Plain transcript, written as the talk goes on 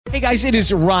Hey guys, it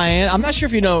is Ryan. I'm not sure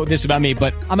if you know this about me,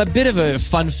 but I'm a bit of a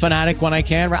fun fanatic when I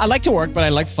can. I like to work, but I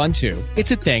like fun too.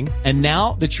 It's a thing. And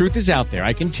now the truth is out there.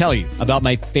 I can tell you about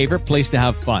my favorite place to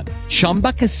have fun.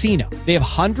 Chumba Casino. They have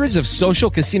hundreds of social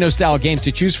casino style games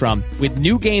to choose from with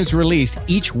new games released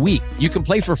each week. You can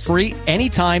play for free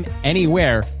anytime,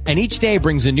 anywhere. And each day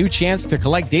brings a new chance to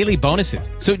collect daily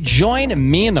bonuses. So join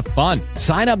me in the fun.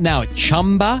 Sign up now at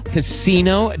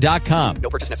ChumbaCasino.com. No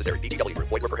purchase necessary. VGW.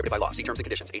 Void where prohibited by law. See terms and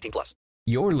conditions. 18 plus.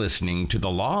 You're listening to the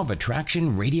Law of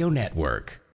Attraction Radio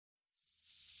Network.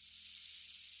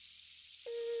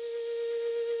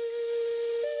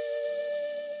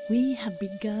 We have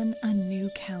begun a new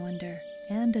calendar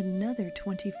and another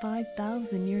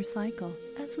 25,000-year cycle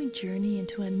as we journey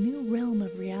into a new realm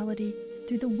of reality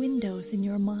through the windows in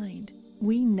your mind.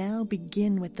 We now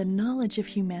begin with the knowledge of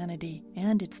humanity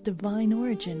and its divine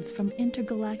origins from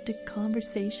intergalactic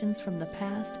conversations from the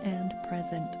past and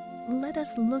present. Let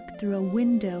us look through a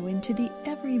window into the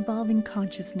ever-evolving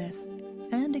consciousness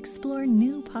and explore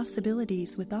new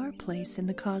possibilities with our place in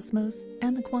the cosmos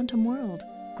and the quantum world.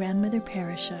 Grandmother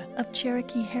Parisha of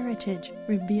Cherokee heritage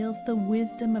reveals the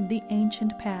wisdom of the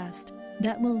ancient past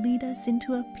that will lead us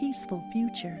into a peaceful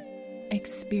future.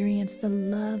 Experience the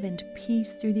love and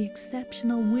peace through the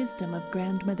exceptional wisdom of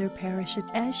Grandmother Parisha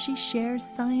as she shares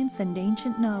science and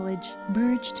ancient knowledge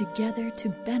merged together to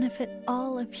benefit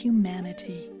all of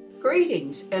humanity.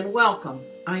 Greetings and welcome.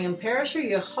 I am Parisha,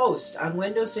 your host on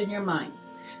Windows in Your Mind.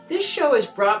 This show is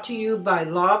brought to you by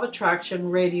Law of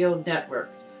Attraction Radio Network,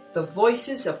 the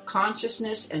voices of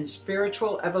consciousness and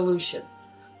spiritual evolution.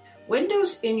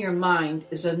 Windows in Your Mind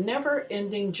is a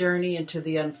never-ending journey into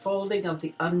the unfolding of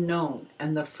the unknown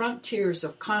and the frontiers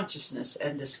of consciousness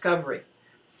and discovery.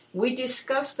 We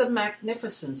discuss the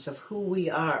magnificence of who we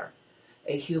are,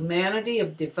 a humanity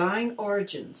of divine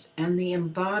origins, and the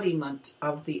embodiment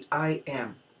of the I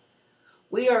Am.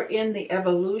 We are in the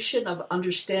evolution of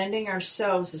understanding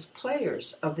ourselves as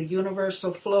players of the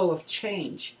universal flow of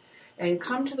change, and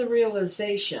come to the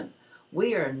realization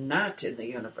we are not in the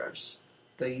universe.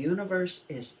 The universe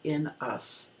is in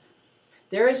us.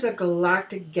 There is a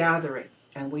galactic gathering,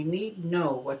 and we need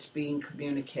know what's being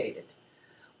communicated.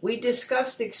 We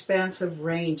discuss the expansive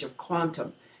range of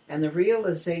quantum and the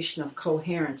realization of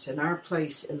coherence in our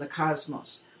place in the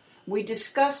cosmos. We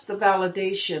discuss the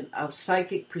validation of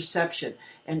psychic perception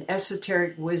and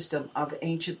esoteric wisdom of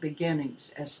ancient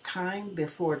beginnings as time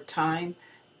before time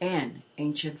and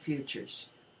ancient futures.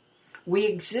 We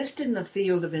exist in the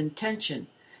field of intention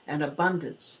and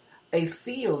abundance, a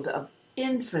field of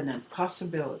infinite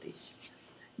possibilities.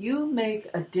 You make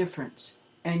a difference,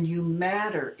 and you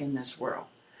matter in this world.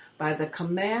 By the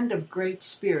command of Great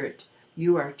Spirit,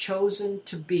 you are chosen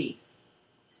to be.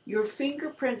 Your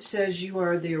fingerprint says you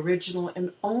are the original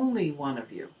and only one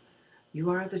of you.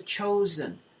 You are the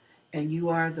chosen, and you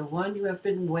are the one you have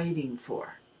been waiting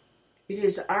for. It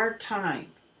is our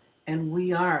time, and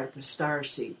we are the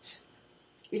starseeds.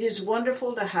 It is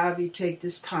wonderful to have you take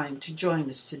this time to join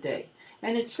us today,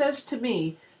 and it says to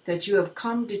me that you have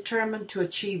come determined to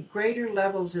achieve greater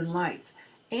levels in life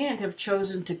and have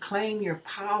chosen to claim your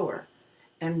power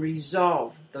and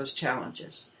resolve those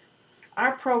challenges.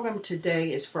 Our program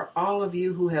today is for all of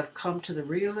you who have come to the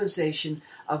realization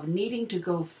of needing to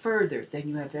go further than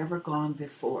you have ever gone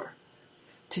before.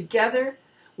 Together,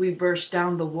 we burst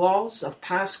down the walls of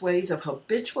past ways of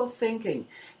habitual thinking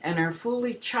and are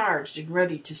fully charged and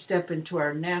ready to step into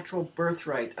our natural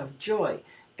birthright of joy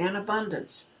and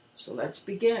abundance. So let's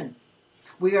begin.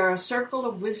 We are a circle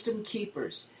of wisdom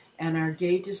keepers, and our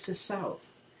gate is the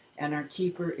south, and our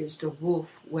keeper is the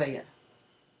wolf Wea.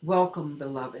 Welcome,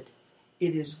 beloved.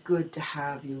 It is good to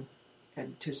have you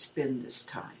and to spend this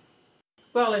time.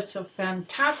 Well, it's a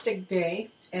fantastic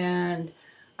day, and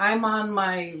I'm on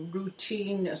my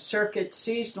routine circuit,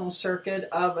 seasonal circuit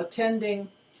of attending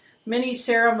many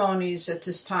ceremonies at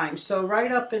this time. So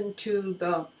right up into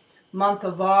the month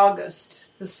of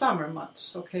August, the summer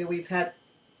months. Okay, we've had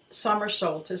summer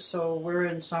solstice, so we're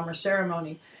in summer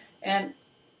ceremony. And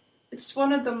it's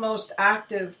one of the most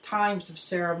active times of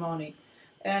ceremony.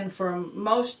 And for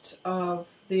most of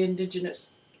the indigenous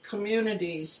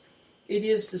communities, it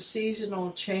is the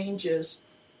seasonal changes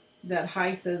that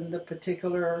heighten the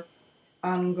particular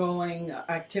ongoing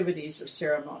activities of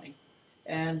ceremony.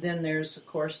 And then there's, of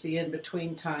course, the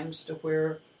in-between times to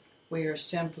where we are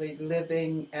simply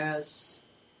living as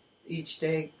each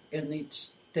day and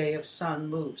each day of sun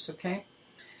moves, okay?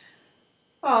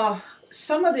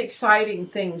 Some of the exciting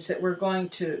things that we're going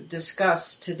to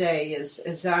discuss today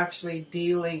is actually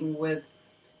dealing with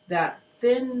that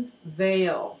thin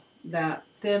veil, that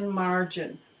thin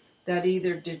margin that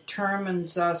either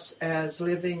determines us as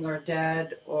living or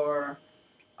dead or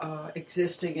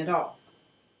existing at all.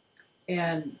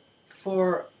 And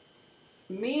for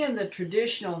me, in the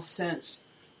traditional sense,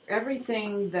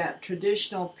 everything that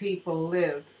traditional people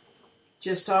live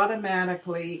just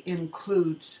automatically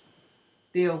includes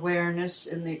the awareness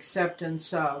and the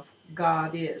acceptance of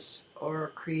God is,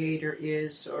 or Creator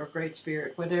is, or Great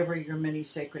Spirit, whatever your many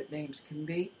sacred names can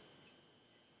be.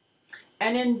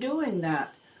 And in doing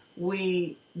that,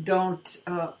 we don't,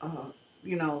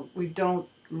 we don't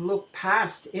look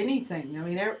past anything. I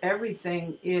mean,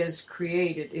 everything is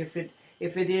created. If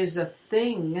it is a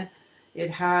thing,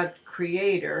 it had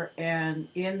Creator, and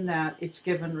in that, it's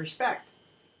given respect.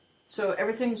 So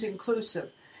everything's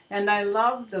inclusive. And I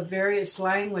love the various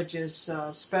languages,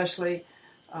 especially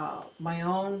my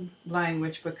own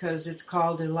language, because it's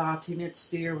called Latin. It's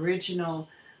the original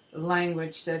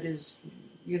language that is,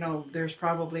 there's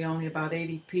probably only about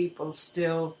 80 people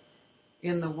still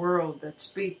in the world that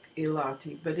speak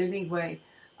Ilati. But anyway,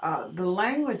 the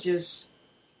languages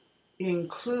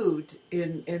include,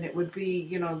 and it would be,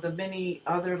 the many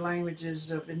other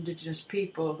languages of indigenous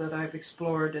people that I've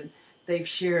explored, and they've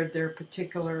shared their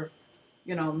particular,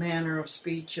 manner of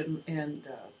speech and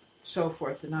so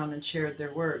forth and on, and shared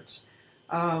their words.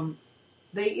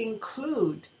 They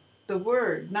include the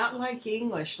word, not like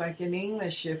English. Like in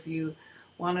English, if you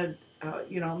want to,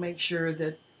 make sure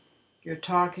that you're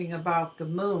talking about the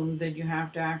moon, then you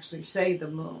have to actually say the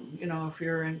moon. If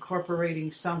you're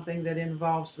incorporating something that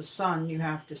involves the sun, you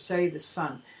have to say the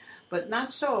sun. But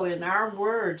not so in our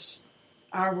words.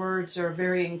 Our words are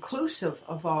very inclusive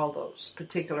of all those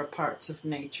particular parts of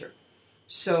nature.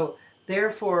 So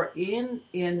therefore, in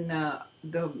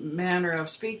the manner of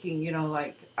speaking,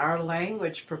 like our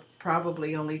language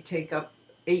probably only take up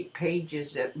 8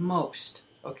 pages at most,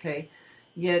 okay?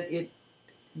 Yet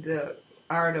the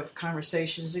art of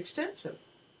conversation is extensive.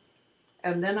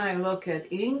 And then I look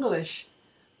at English,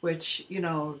 which,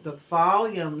 the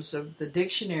volumes of the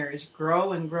dictionaries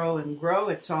grow and grow and grow.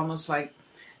 It's almost like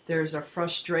there's a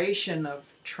frustration of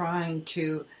trying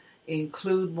to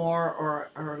include more or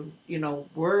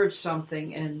word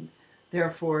something, and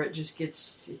therefore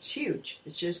it's huge.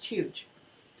 It's just huge.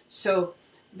 So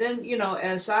then,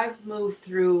 as I've moved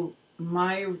through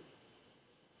my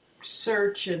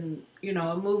search and,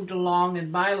 moved along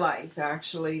in my life,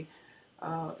 actually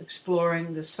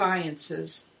exploring the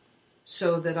sciences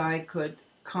so that I could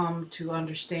come to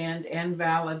understand and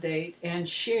validate and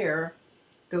share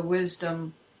the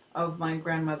wisdom of my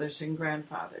grandmothers and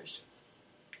grandfathers.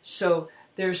 So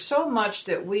there's so much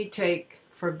that we take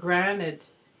for granted,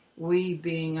 we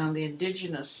being on the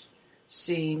indigenous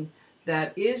scene,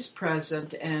 that is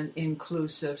present and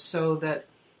inclusive, so that,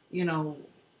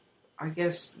 I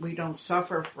guess we don't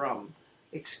suffer from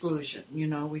exclusion.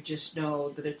 We just know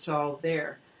that it's all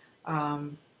there.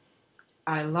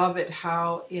 I love it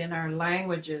how in our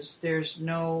languages there's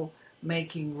no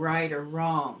making right or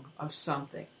wrong of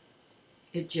something.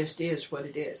 It just is what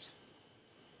it is.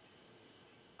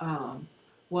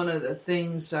 One of the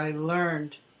things I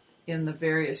learned in the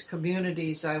various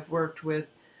communities I've worked with,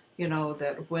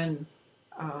 that when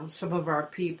some of our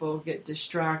people get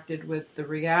distracted with the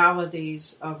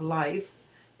realities of life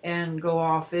and go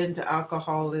off into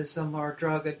alcoholism or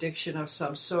drug addiction of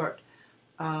some sort,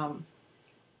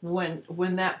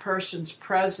 when that person's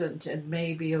present and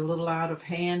maybe a little out of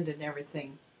hand and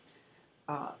everything,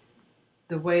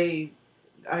 the way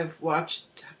I've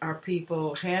watched our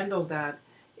people handle that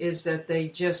is that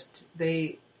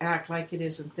they act like it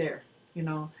isn't there,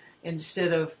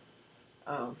 instead of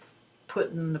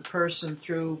putting the person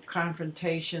through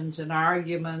confrontations and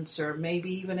arguments, or maybe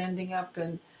even ending up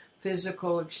in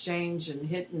physical exchange and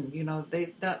hitting,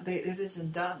 it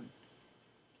isn't done.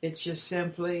 It's just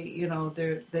simply,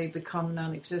 they become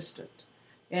non-existent,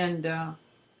 and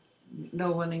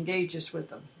no one engages with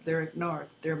them. They're ignored.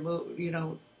 They're,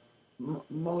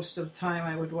 most of the time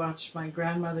I would watch my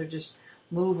grandmother just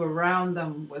move around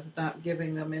them with not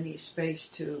giving them any space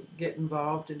to get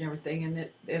involved and everything,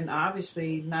 and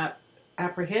obviously not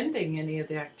apprehending any of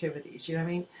the activities, you know what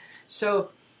I mean?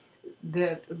 So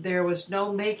that there was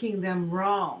no making them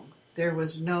wrong. There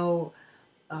was no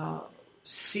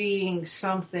seeing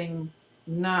something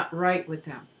not right with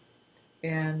them.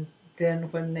 And then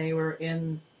when they were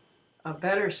in a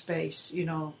better space,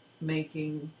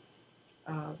 making,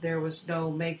 there was no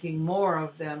making more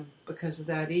of them because of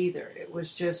that either. It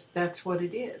was just, that's what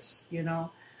it is,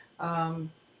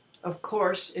 Of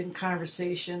course, in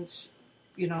conversations,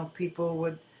 people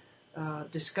would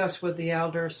discuss with the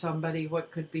elder or somebody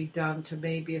what could be done to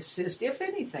maybe assist, if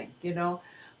anything,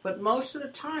 But most of the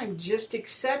time, just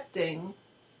accepting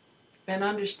and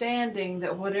understanding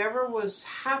that whatever was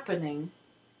happening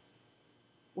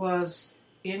was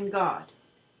in God,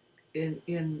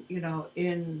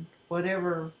 in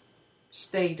whatever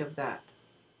state of that.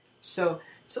 So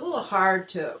it's a little hard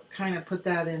to kind of put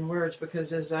that in words,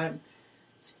 because as I'm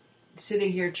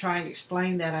sitting here trying to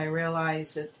explain that, I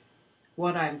realize that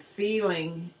what I'm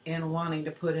feeling and wanting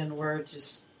to put in words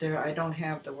is there. I don't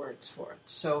have the words for it.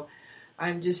 So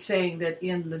I'm just saying that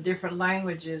in the different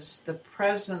languages, the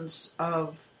presence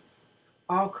of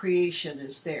all creation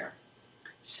is there.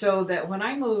 So that when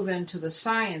I move into the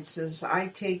sciences, I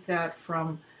take that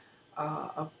from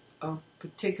a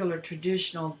particular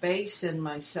traditional base in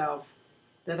myself,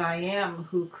 that I am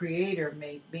who Creator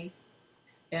made me,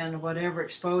 and whatever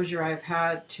exposure I've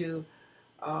had to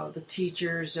the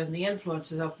teachers and the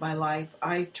influences of my life,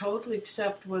 I totally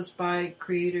accept was by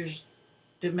Creator's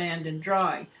demand and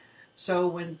drawing. So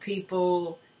when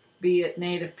people, be it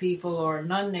Native people or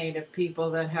non-Native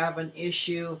people, that have an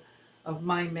issue of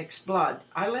my mixed blood,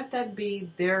 I let that be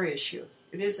their issue.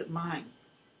 It isn't mine.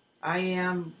 I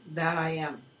am that I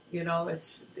am.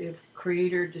 It's, if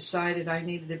Creator decided I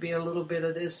needed to be a little bit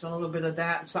of this and a little bit of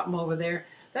that and something over there,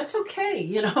 that's okay,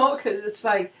 because it's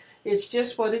like, it's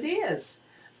just what it is.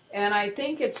 And I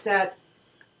think it's that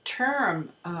term,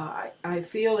 I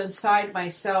feel inside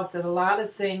myself that a lot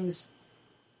of things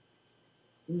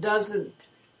doesn't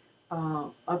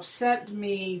upset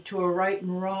me to a right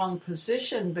and wrong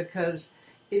position, because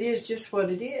it is just what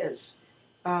it is.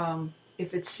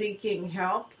 If it's seeking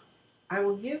help, I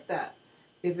will give that.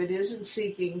 If it isn't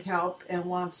seeking help and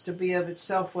wants to be of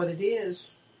itself what it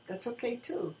is, that's okay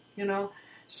too,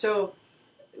 So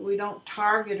we don't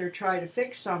target or try to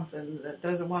fix something that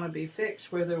doesn't want to be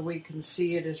fixed, whether we can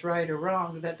see it as right or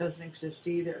wrong. That doesn't exist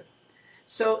either.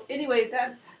 So anyway,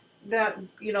 that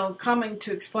coming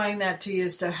to explain that to you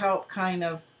is to help kind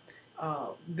of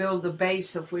build the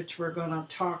base of which we're going to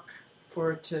talk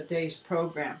for today's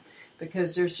program,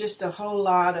 because there's just a whole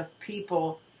lot of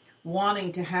people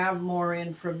wanting to have more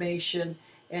information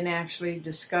and actually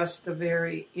discuss the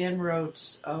very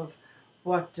inroads of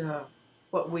what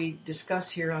we discuss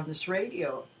here on this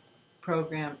radio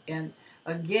program. And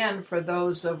again, for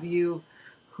those of you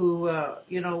who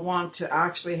want to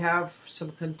actually have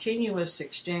some continuous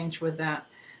exchange with that,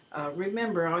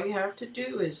 remember, all you have to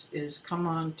do is come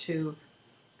on to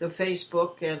the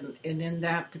Facebook, and in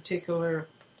that particular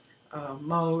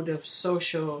mode of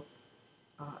social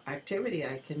activity,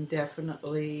 I can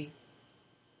definitely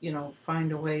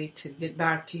find a way to get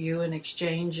back to you and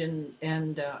exchange, and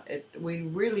we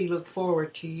really look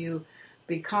forward to you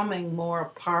becoming more a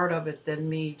part of it than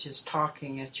me just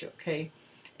talking at you, okay?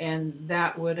 And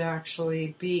that would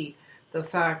actually be the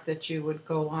fact that you would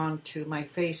go on to my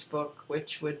Facebook,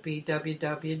 which would be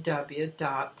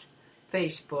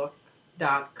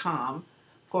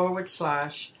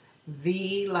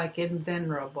www.facebook.com/V like in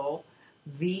venerable,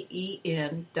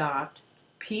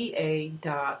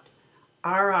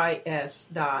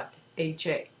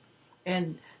 VEN.PA.RIS.HA.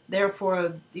 And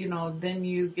therefore, then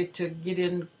you get to get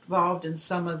involved in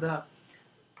some of the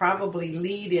probably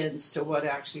lead-ins to what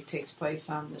actually takes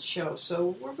place on the show.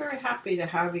 So we're very happy to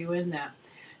have you in that.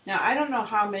 Now, I don't know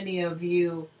how many of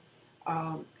you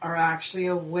are actually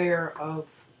aware of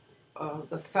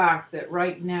the fact that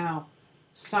right now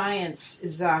science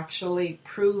is actually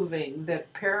proving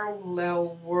that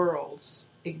parallel worlds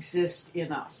exist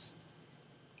in us.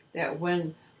 That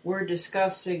when we're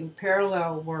discussing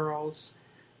parallel worlds,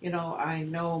 I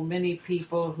know many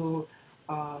people who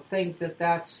think that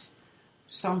that's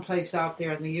someplace out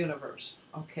there in the universe,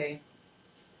 okay?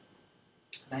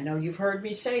 And I know you've heard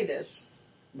me say this.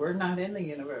 We're not in the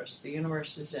universe. The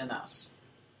universe is in us.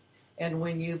 And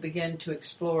when you begin to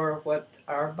explore what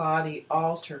our body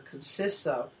altar consists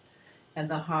of, and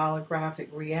the holographic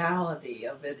reality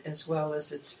of it, as well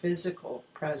as its physical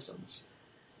presence,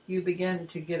 you begin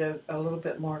to get a little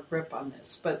bit more grip on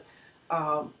this. But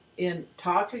in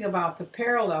talking about the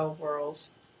parallel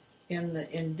worlds, in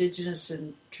the indigenous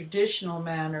and traditional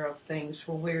manner of things,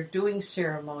 when we're doing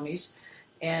ceremonies,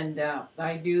 and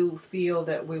I do feel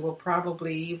that we will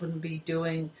probably even be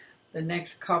doing the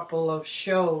next couple of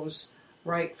shows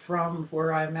right from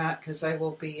where I'm at, because I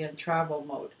will be in travel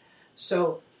mode.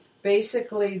 So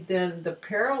basically then the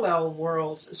parallel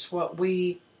worlds is what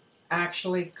we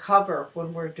actually cover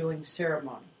when we're doing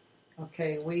ceremony.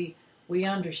 Okay, we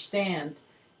understand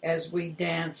as we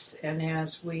dance and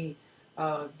as we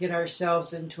get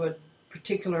ourselves into a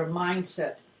particular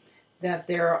mindset that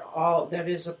that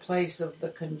is a place of the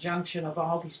conjunction of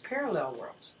all these parallel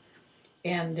worlds.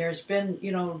 And there's been,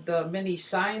 the many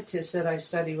scientists that I've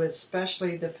studied with,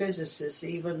 especially the physicists,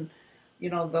 even,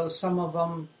 though some of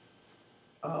them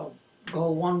go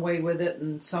one way with it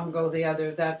and some go the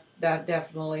other. That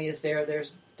definitely is there.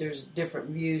 There's different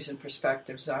views and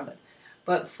perspectives on it.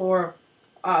 But for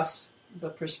us, the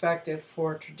perspective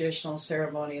for traditional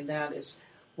ceremony, and that is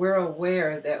we're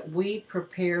aware that we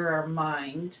prepare our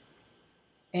mind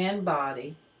and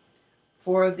body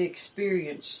for the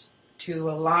experience to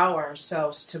allow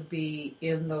ourselves to be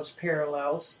in those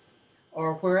parallels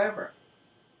or wherever.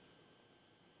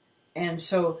 And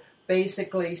so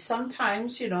basically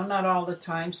sometimes, not all the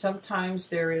time, sometimes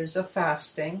there is a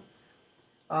fasting.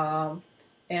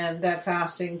 And that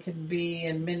fasting can be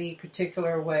in many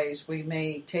particular ways. We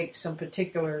may take some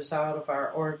particulars out of our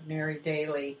ordinary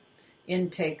daily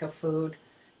intake of food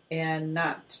and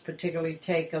not particularly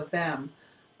take of them.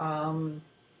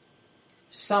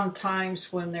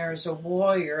 Sometimes when there's a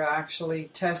warrior actually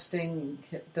testing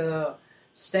the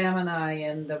stamina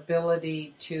and the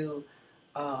ability to,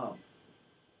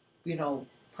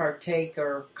 partake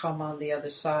or come on the other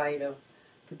side of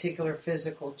particular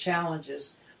physical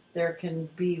challenges, there can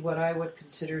be what I would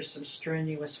consider some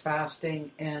strenuous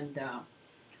fasting and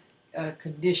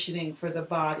conditioning for the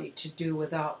body to do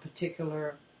without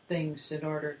particular things in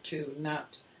order to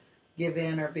not give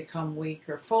in or become weak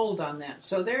or fold on that.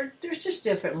 So there's just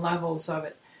different levels of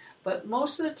it. But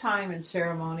most of the time in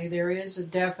ceremony, there is a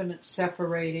definite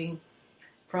separating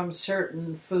from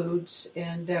certain foods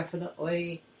and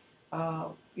definitely,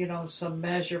 some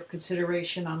measure of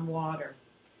consideration on water.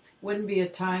 Wouldn't be a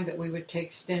time that we would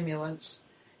take stimulants.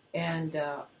 And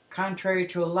contrary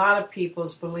to a lot of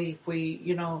people's belief,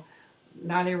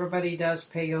 not everybody does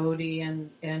peyote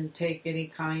and take any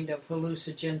kind of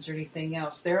hallucinogens or anything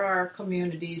else. There are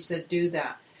communities that do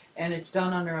that, and it's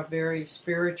done under a very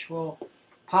spiritual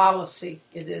policy.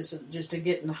 It isn't just a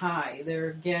getting high. There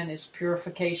again is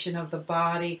purification of the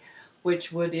body,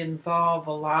 which would involve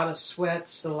a lot of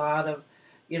sweats, a lot of,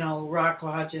 rock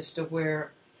lodges to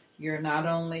where you're not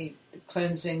only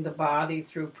cleansing the body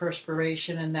through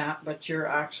perspiration and that, but you're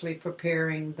actually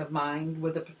preparing the mind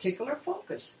with a particular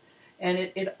focus. And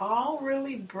it all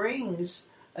really brings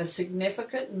a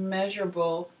significant,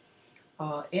 measurable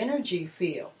energy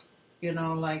field.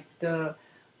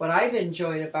 What I've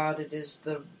enjoyed about it is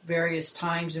the various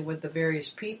times and with the various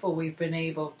people we've been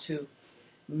able to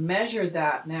measure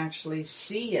that and actually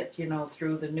see it,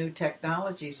 through the new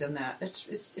technologies and that.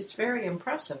 It's very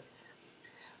impressive.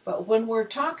 But when we're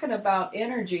talking about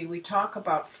energy, we talk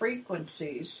about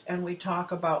frequencies and we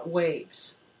talk about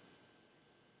waves.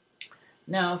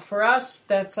 Now, for us,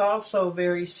 that's also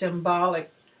very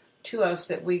symbolic to us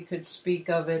that we could speak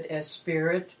of it as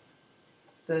spirit,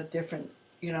 the different,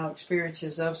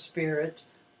 experiences of spirit.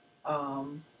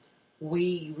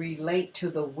 We relate to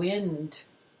the wind,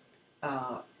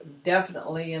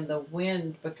 definitely in the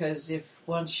wind, because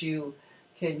once you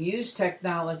can use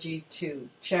technology to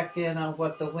check in on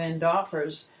what the wind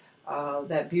offers,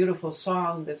 that beautiful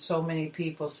song that so many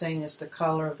people sing is The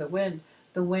Color of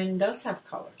the wind does have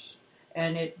colors.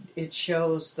 And it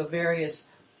shows the various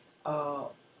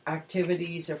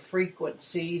activities or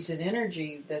frequencies and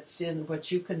energy that's in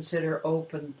what you consider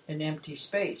open and empty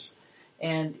space.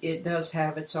 And it does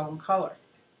have its own color.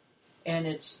 And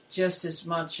it's just as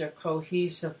much a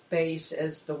cohesive base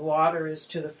as the water is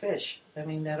to the fish. I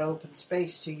mean, that open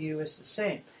space to you is the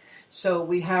same. So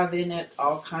we have in it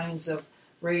all kinds of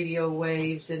radio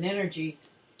waves and energy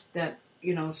that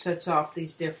sets off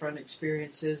these different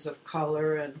experiences of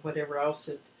color and whatever else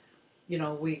that,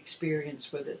 we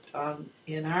experience with it.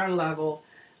 In our level,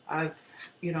 I've,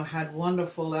 had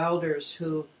wonderful elders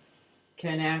who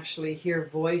can actually hear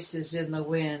voices in the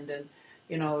wind. And,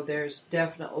 there's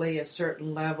definitely a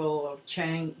certain level of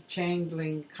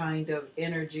channeling kind of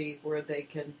energy where they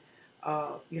can,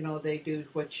 they do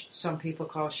what some people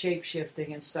call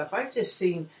shape-shifting and stuff. I've just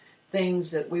seen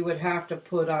things that we would have to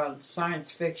put on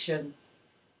science fiction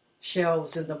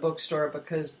shelves in the bookstore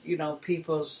because,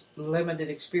 people's limited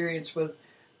experience with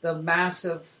the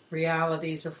massive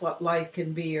realities of what life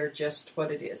can be are just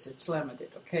what it is. It's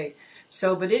limited, okay?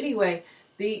 So, but anyway,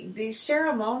 these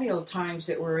ceremonial times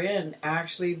that we're in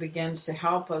actually begins to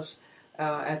help us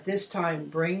at this time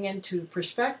bring into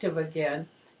perspective again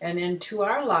and into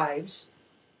our lives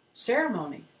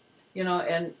ceremony,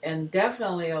 and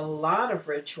definitely a lot of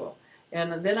ritual.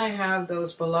 And then I have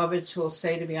those beloveds who will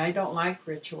say to me, I don't like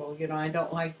ritual, I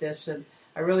don't like this, and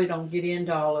I really don't get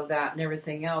into all of that and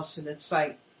everything else. And it's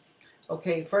like,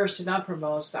 okay, first and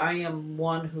uppermost, I am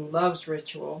one who loves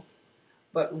ritual,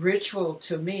 but ritual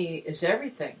to me is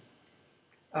everything.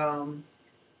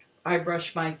 I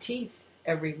brush my teeth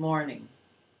every morning.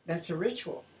 That's a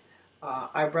ritual.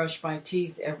 I brush my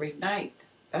teeth every night.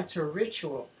 That's a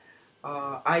ritual.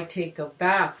 I take a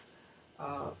bath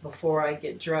before I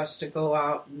get dressed to go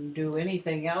out and do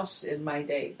anything else in my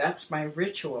day. That's my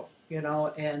ritual,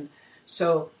 and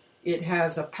so it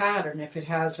has a pattern. If it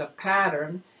has a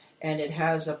pattern and it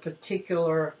has a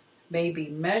particular maybe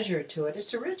measure to it,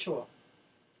 it's a ritual.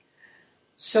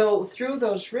 So through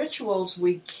those rituals,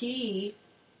 we key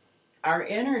our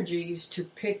energies to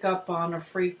pick up on a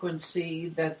frequency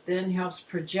that then helps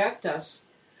project us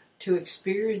to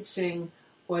experiencing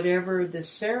whatever the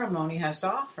ceremony has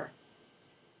to offer.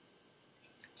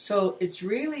 So it's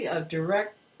really a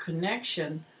direct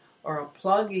connection or a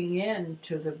plugging in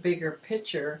to the bigger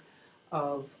picture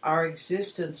of our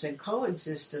existence and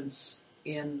coexistence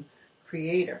in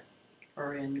Creator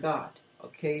or in God.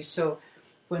 Okay, so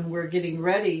when we're getting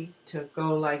ready to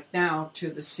go, like now,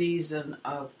 to the season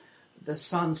of the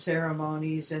sun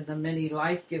ceremonies and the many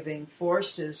life-giving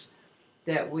forces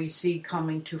that we see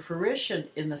coming to fruition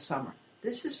in the summer,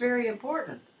 this is very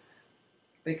important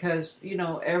because,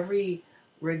 every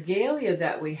regalia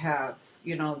that we have,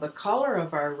 the color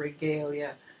of our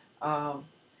regalia, how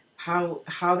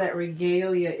that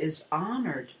regalia is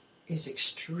honored is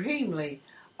extremely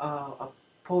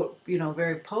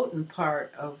very potent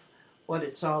part of what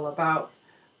it's all about.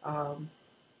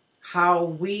 How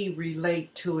we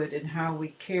relate to it and how we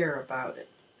care about it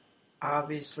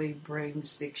obviously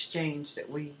brings the exchange that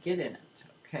we get in it.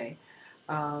 Okay,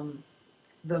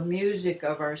 the music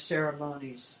of our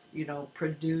ceremonies,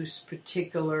 produce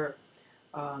particular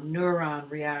neuron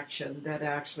reaction that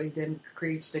actually then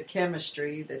creates the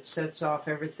chemistry that sets off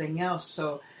everything else,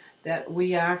 so that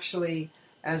we actually,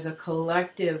 as a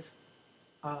collective,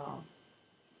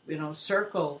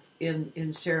 circle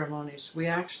in ceremonies, we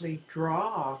actually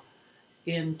draw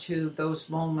into those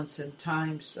moments and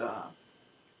times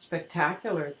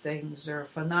spectacular things or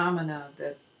phenomena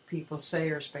that people say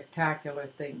are spectacular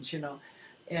things,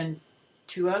 and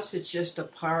to us it's just a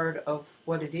part of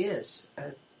what it is.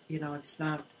 It's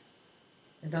not,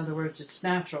 in other words, it's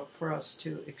natural for us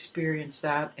to experience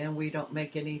that, and we don't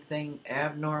make anything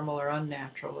abnormal or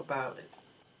unnatural about it.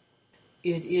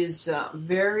 It is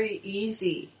very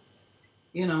easy,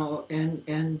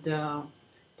 and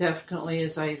definitely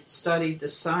as I studied the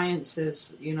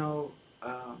sciences,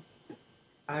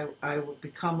 I would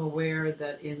become aware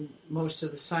that in most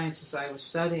of the sciences I was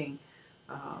studying,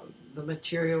 the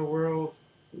material world,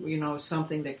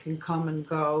 something that can come and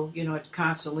go, it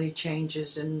constantly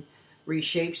changes and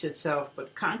reshapes itself.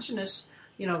 But consciousness,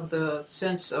 the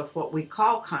sense of what we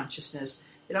call consciousness,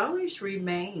 it always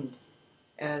remained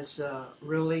as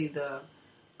really the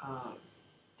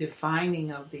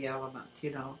defining of the element,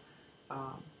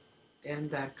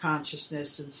 and that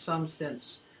consciousness in some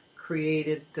sense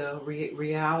created the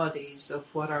realities of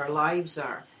what our lives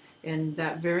are. And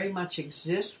that very much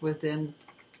exists within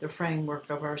the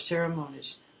framework of our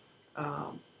ceremonies.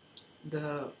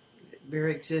 The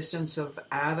very existence of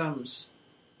atoms,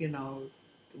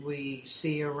 we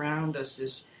see around us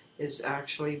is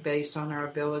actually based on our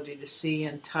ability to see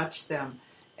and touch them,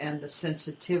 and the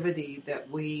sensitivity that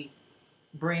we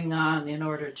bring on in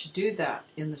order to do that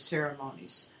in the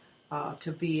ceremonies,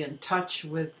 to be in touch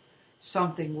with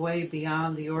something way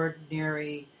beyond the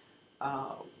ordinary,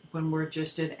 when we're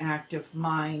just in active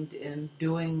mind and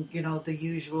doing, the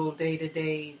usual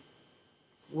day-to-day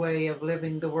way of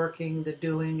living, the working, the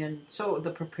doing, and so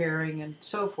the preparing, and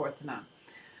so forth and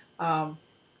on.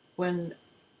 When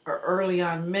early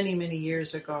on, many, many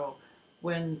years ago,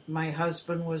 when my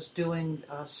husband was doing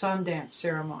a Sundance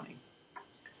ceremony,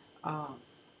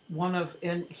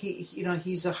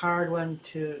 he's a hard one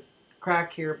to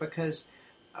crack here because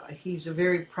he's a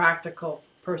very practical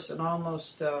person,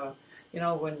 almost,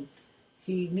 when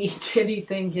he needs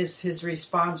anything, his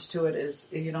response to it is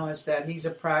that he's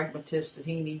a pragmatist and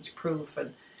he needs proof.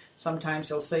 And sometimes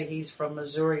he'll say he's from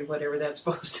Missouri, whatever that's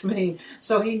supposed to mean.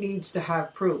 So he needs to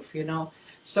have proof,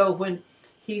 So when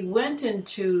he went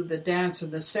into the dance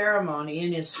and the ceremony,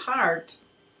 in his heart,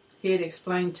 he had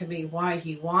explained to me why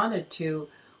he wanted to,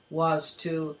 was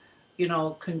to,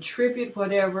 contribute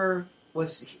whatever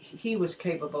he was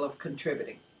capable of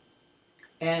contributing.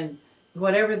 And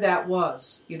whatever that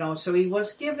was, so he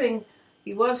was giving,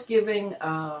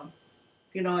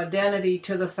 identity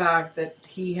to the fact that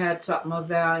he had something of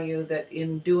value, that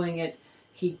in doing it,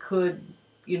 he could,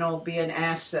 be an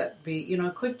asset,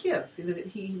 could give.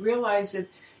 He realized that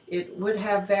it would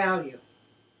have value.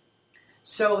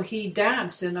 So he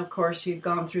danced, and of course he'd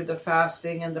gone through the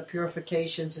fasting and the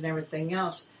purifications and everything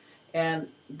else. And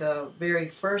the very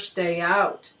first day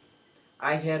out,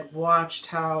 I had watched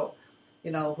how,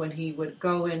 when he would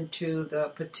go into the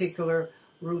particular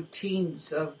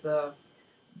routines of the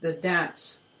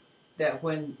dance, that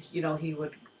when, he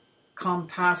would come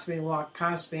past me, walked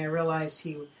past me, I realized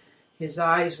his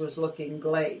eyes was looking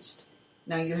glazed.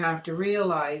 Now you have to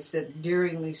realize that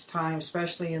during these times,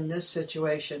 especially in this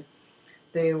situation,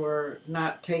 they were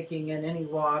not taking in any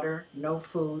water, no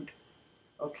food,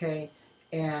 okay,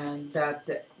 and that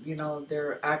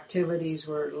their activities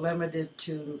were limited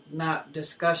to not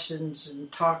discussions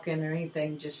and talking or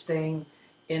anything, just staying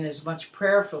in as much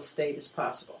prayerful state as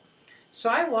possible. So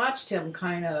I watched him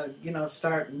kind of,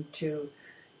 starting to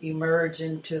emerge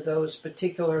into those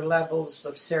particular levels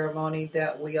of ceremony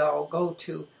that we all go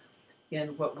to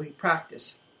in what we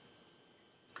practice.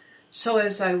 So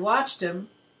as I watched him,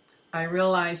 I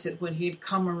realized that when he'd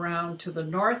come around to the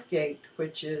north gate,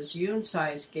 which is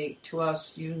Yunsai's gate, to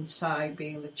us, Yunsai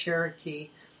being the Cherokee,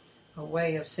 a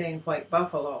way of saying white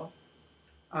buffalo,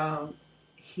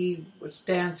 he was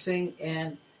dancing,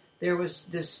 and there was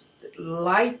this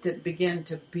light that began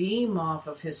to beam off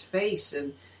of his face,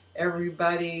 and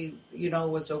everybody,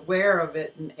 was aware of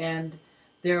it, and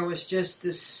there was just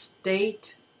this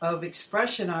state of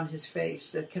expression on his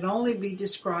face that can only be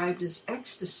described as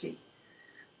ecstasy.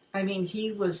 I mean,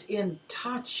 he was in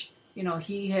touch.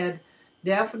 He had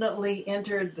definitely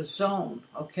entered the zone,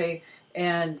 okay?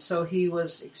 And so he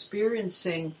was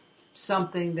experiencing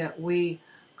something that we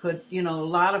could, a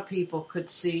lot of people could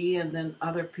see, and then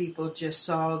other people just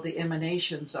saw the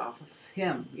emanations off of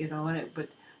him, but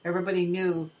everybody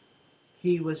knew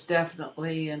he was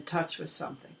definitely in touch with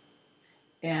something.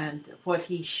 And what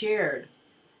he shared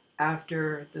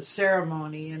after the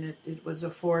ceremony, and it was a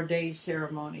 4-day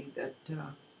ceremony that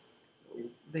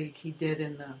he did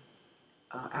in the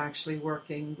actually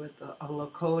working with a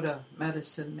Lakota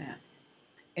medicine man.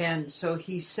 And so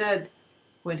he said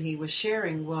when he was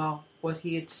sharing, what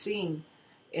he had seen,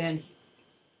 and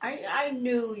I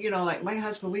knew, like my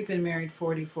husband, we've been married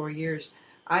 44 years.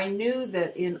 I knew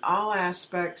that in all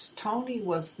aspects, Tony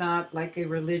was not like a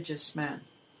religious man.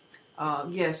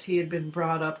 Yes, he had been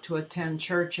brought up to attend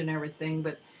church and everything,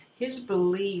 but his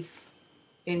belief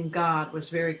in God was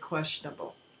very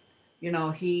questionable.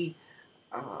 He,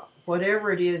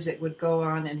 whatever it is that would go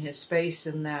on in his space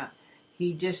and that,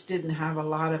 he just didn't have a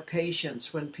lot of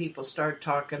patience when people start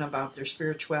talking about their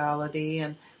spirituality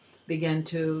and began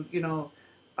to,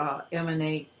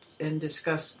 emanate and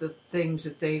discuss the things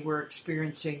that they were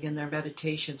experiencing in their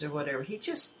meditations or whatever. He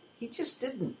just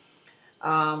didn't.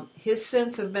 His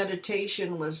sense of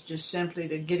meditation was just simply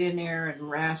to get in there and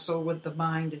wrestle with the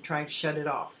mind and try to shut it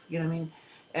off. You know what I mean?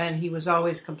 And he was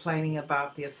always complaining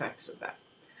about the effects of that.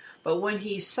 But when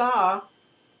he saw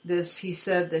this, he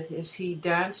said that as he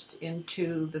danced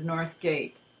into the north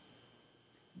gate,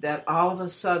 that all of a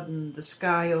sudden the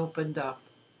sky opened up,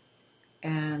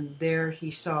 and there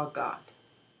he saw God.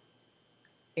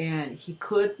 And he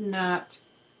could not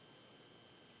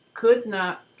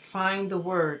find the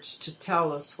words to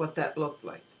tell us what that looked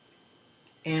like.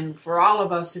 And for all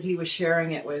of us that he was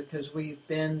sharing it with, because we've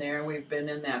been there, we've been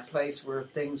in that place where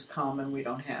things come and we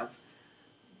don't have,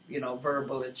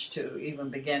 verbalage to even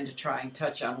begin to try and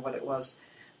touch on what it was,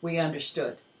 we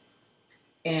understood.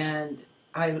 And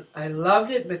I loved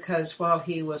it because while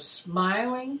he was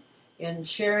smiling and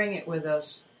sharing it with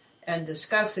us and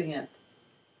discussing it,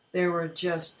 there were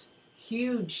just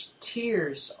huge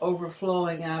tears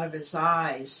overflowing out of his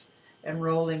eyes and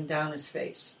rolling down his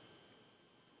face.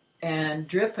 And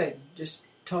dripping, just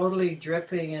totally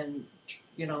dripping and,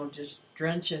 just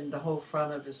drenching the whole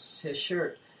front of his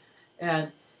shirt.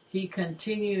 And he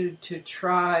continued to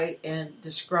try and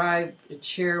describe and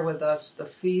share with us the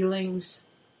feelings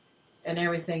and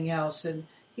everything else. And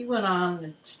he went on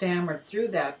and stammered through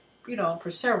that, for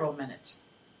several minutes.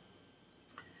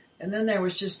 And then there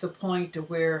was just a point to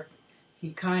where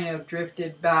he kind of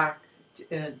drifted back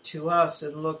to us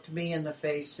and looked me in the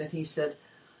face, and he said,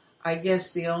 I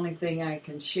guess the only thing I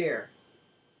can share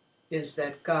is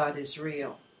that God is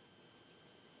real.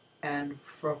 And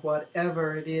for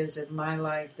whatever it is in my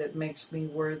life that makes me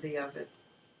worthy of it,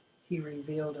 he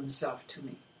revealed himself to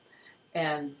me.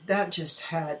 And that just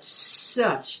had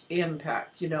such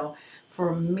impact,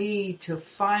 for me to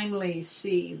finally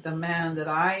see the man that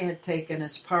I had taken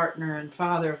as partner and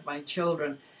father of my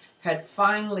children had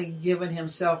finally given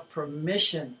himself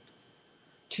permission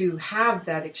to have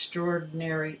that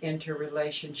extraordinary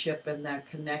interrelationship and that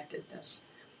connectedness.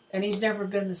 And he's never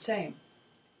been the same.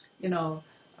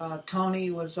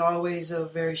 Tony was always a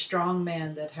very strong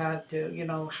man that had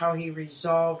to, how he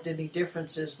resolved any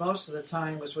differences most of the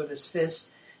time was with his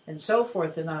fists and so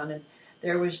forth and on. And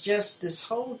there was just this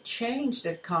whole change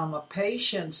that come, a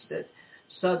patience that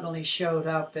suddenly showed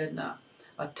up, and a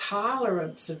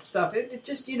tolerance and stuff. It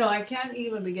just, I can't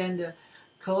even begin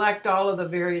collect all of the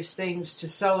various things to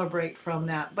celebrate from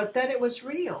that, but that it was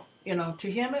real.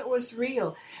 To him it was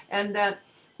real, and that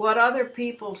what other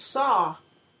people saw,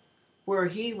 where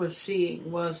he was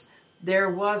seeing, was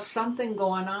there was something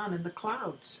going on in the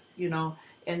clouds,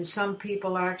 and some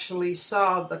people actually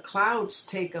saw the clouds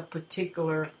take a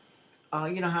particular, how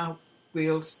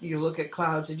you look at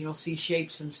clouds and you'll see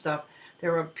shapes and stuff.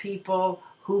 There were people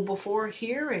who, before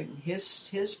hearing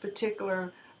his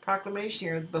particular proclamation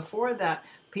here, before that,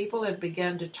 people had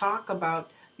begun to talk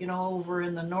about, over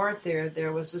in the north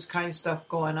there was this kind of stuff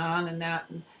going on and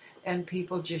that, and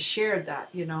people just shared that,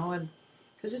 and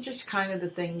because it's just kind of the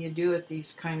thing you do at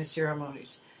these kind of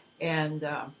ceremonies. And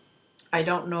I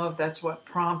don't know if that's what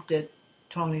prompted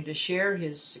Tony to share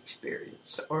his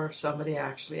experience, or if somebody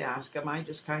actually asked him. I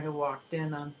just kind of walked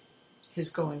in on his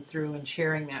going through and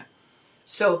sharing that.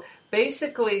 So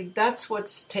basically, that's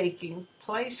what's taking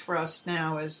place for us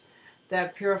now, is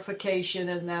that purification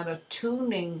and that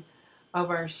attuning of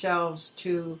ourselves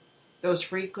to those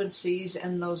frequencies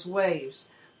and those waves.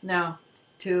 Now,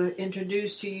 to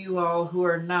introduce to you all who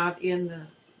are not in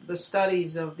the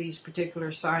studies of these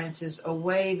particular sciences, a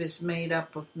wave is made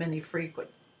up of many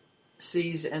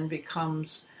frequencies and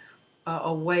becomes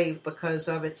a wave because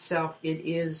of itself. It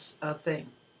is a thing.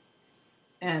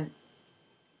 And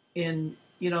in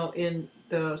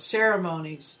the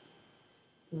ceremonies,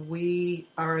 we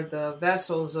are the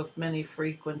vessels of many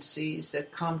frequencies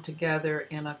that come together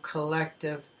in a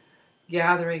collective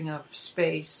gathering of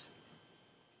space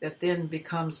that then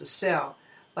becomes a cell.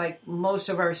 Like most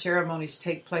of our ceremonies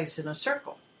take place in a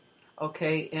circle,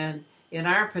 okay? And in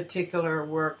our particular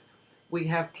work, we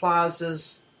have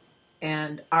plazas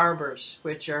and arbors,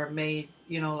 which are made,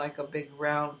 like a big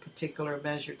round particular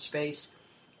measured space,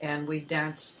 and we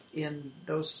dance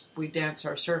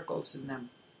our circles in them.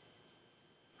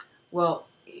 Well,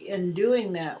 in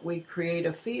doing that, we create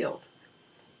a field.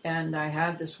 And I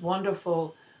had this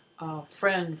wonderful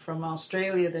friend from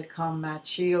Australia that come, Matt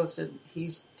Shields, and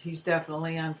he's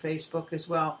definitely on Facebook as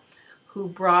well, who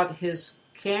brought his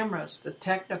cameras, the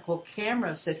technical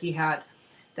cameras that he had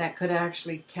that could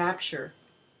actually capture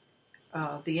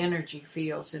the energy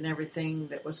fields and everything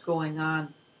that was going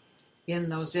on in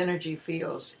those energy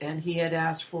fields. And he had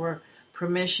asked for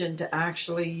permission to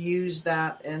actually use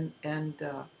that, and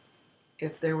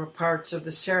if there were parts of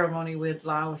the ceremony, we'd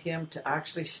allow him to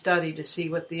actually study to see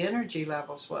what the energy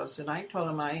levels was. And I told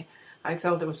him I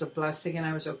felt it was a blessing and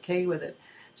I was okay with it.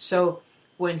 So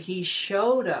when he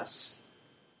showed us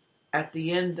at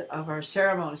the end of our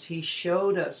ceremonies, he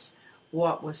showed us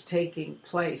what was taking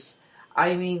place.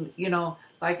 I mean,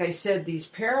 like I said, these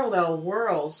parallel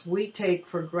worlds we take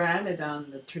for granted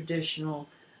on the traditional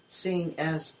scene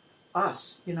as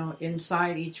us,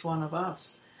 inside each one of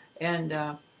us.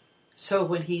 And so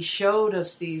when he showed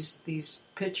us these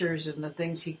pictures and the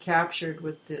things he captured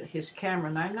with his camera,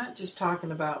 and I'm not just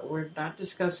talking about, we're not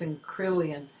discussing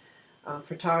Kirlian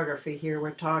photography here,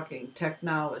 we're talking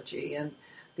technology and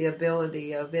the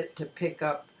ability of it to pick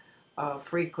up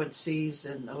frequencies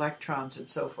and electrons and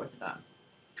so forth and on.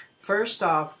 First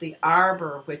off, the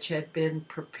arbor which had been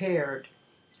prepared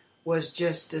was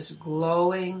just this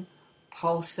glowing,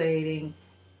 pulsating,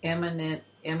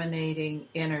 emanating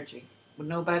energy.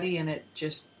 Nobody in it,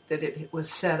 just that it was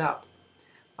set up.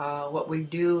 What we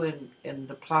do in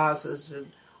the plazas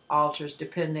and altars,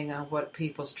 depending on what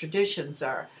people's traditions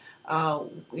are.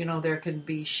 There can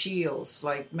be shields,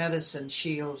 like medicine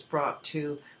shields brought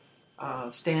to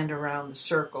stand around the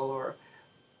circle, or,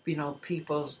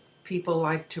 people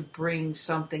like to bring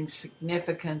something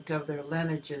significant of their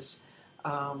lineages.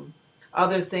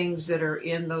 Other things that are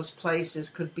in those places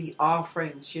could be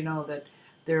offerings, that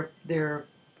they're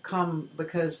come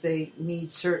because they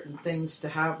need certain things to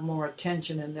have more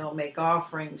attention, and they'll make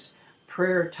offerings,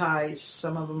 prayer ties,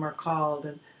 some of them are called,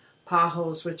 and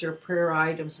pajos, which are prayer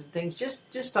items and things,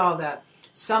 just all that.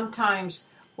 Sometimes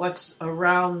what's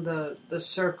around the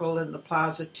circle in the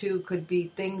plaza too could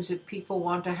be things that people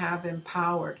want to have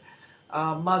empowered.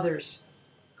 Mothers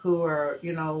who are,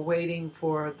 waiting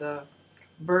for the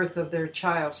birth of their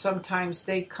child. Sometimes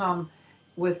they come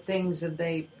with things and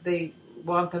they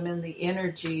want them in the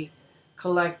energy,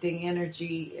 collecting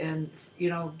energy and,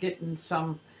 getting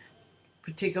some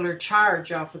particular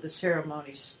charge off of the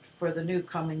ceremonies for the new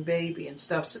coming baby and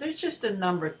stuff. So there's just a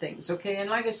number of things, okay? And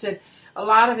like I said, a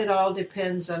lot of it all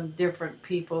depends on different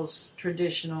people's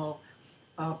traditional,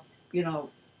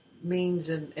 means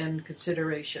and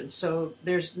considerations. So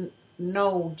there's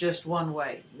no just one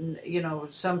way.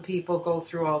 Some people go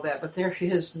through all that, but there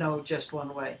is no just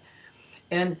one way.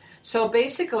 And so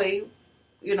basically,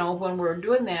 when we're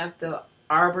doing that, the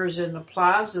arbors and the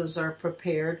plazas are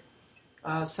prepared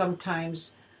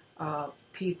Sometimes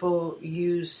people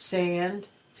use sand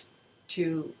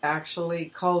to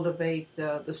actually cultivate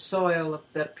the soil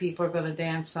that people are going to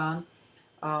dance on.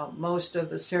 Most of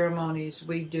the ceremonies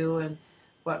we do, and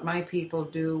what my people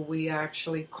do, we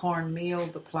actually cornmeal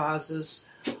the plazas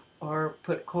or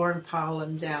put corn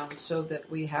pollen down so that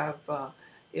we have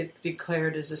it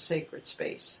declared as a sacred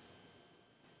space.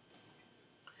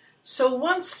 So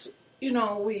once,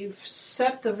 we've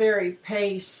set the very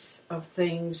pace of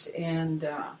things, and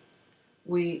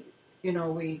we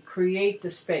create the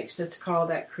space. Let's call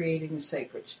that creating a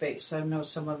sacred space. I know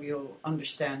some of you will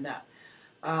understand that.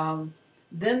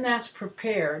 Then that's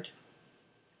prepared,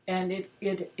 and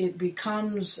it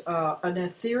becomes an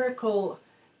etherical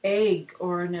egg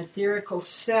or an etherical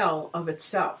cell of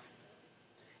itself.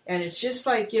 And it's just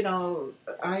like,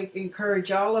 I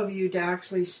encourage all of you to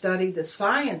actually study the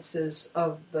sciences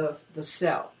of the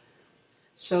cell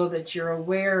so that you're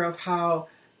aware of how,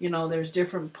 there's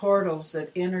different portals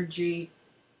that energy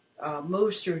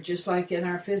moves through, just like in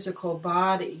our physical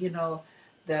body,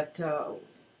 that,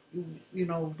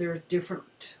 there are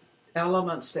different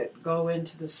elements that go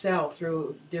into the cell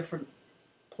through different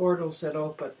portals that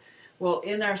open. Well,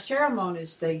 in our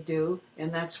ceremonies they do,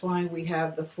 and that's why we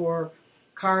have the 4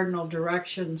 cardinal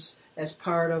directions as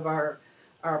part of our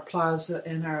plaza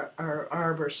and our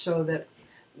arbor, so that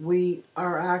we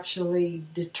are actually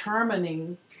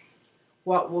determining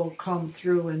what will come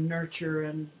through and nurture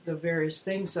and the various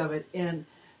things of it. And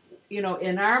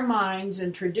in our minds,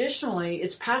 and traditionally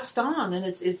it's passed on, and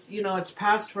it's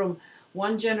passed from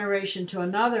one generation to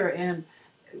another, and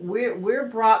we're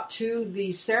brought to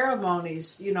these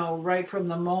ceremonies, right from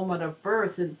the moment of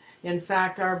birth. And in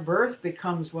fact, our birth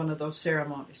becomes one of those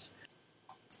ceremonies.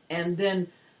 And then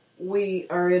we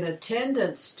are in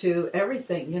attendance to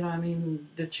everything.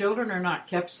 The children are not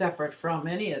kept separate from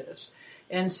any of this.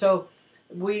 And so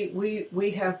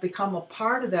we have become a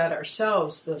part of that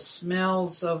ourselves. The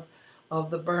smells of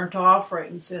the burnt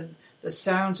offerings and the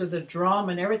sounds of the drum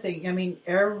and everything.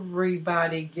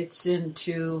 Everybody gets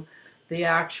into the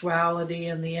actuality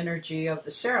and the energy of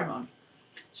the ceremony.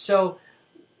 So,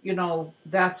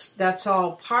 that's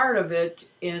all part of it.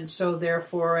 And so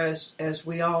therefore, as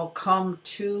we all come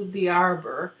to the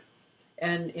arbor,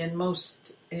 and in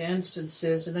most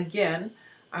instances, and again,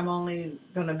 I'm only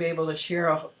going to be able to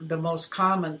share the most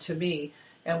common to me,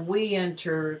 and we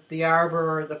enter the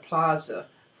arbor or the plaza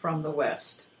from the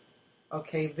west.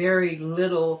 Okay, very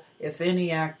little, if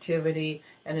any, activity,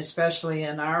 and especially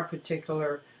in our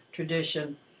particular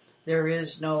tradition, there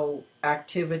is no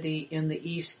activity in the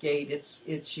east gate.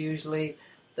 It's usually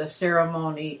the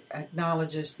ceremony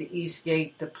acknowledges the east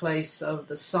gate, the place of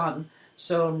the sun,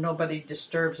 so nobody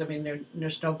disturbs.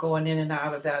 There's no going in and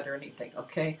out of that or anything,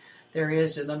 okay? There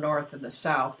is in the north and the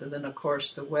south, and then of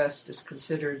course the west is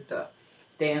considered the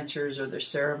dancers or the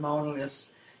ceremonialist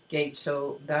gate,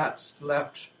 so that's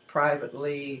left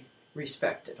privately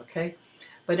respected, okay?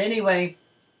 But anyway,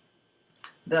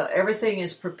 everything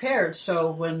is prepared. So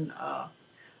when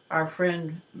our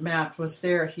friend Matt was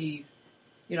there, he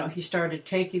started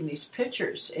taking these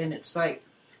pictures, and it's like,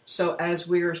 so as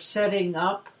we were setting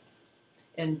up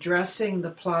and dressing the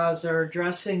plaza or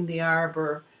dressing the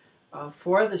arbor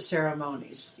for the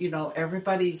ceremonies,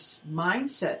 everybody's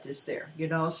mindset is there,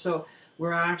 so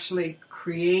we're actually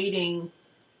creating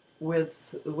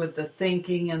with the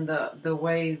thinking and the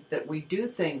way that we do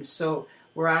things. So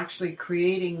we're actually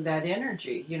creating that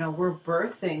energy. We're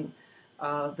birthing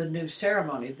the new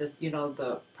ceremony,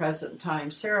 the present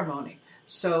time ceremony.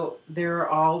 So there are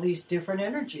all these different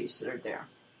energies that are there.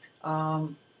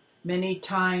 Many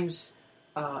times,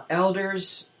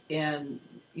 elders and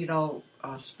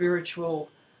spiritual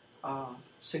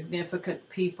significant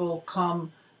people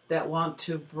come that want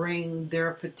to bring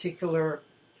their particular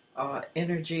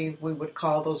energy. We would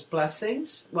call those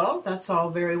blessings. Well, that's all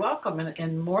very welcome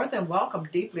and more than welcome,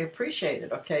 deeply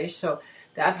appreciated. Okay, so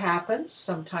that happens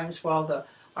sometimes while the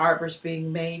arbor's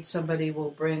being made. Somebody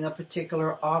will bring a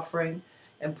particular offering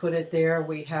and put it there.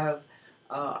 We have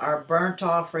our burnt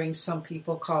offerings. Some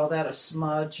people call that a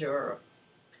smudge or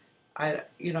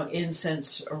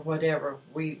incense or whatever.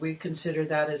 We consider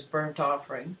that as burnt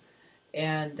offering,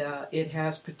 and it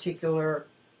has particular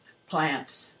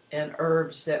plants and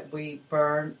herbs that we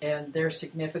burn, and they're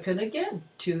significant again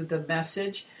to the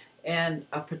message and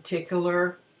a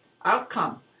particular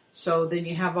outcome. So then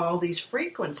you have all these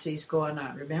frequencies going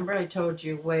on. Remember I told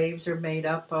you waves are made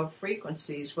up of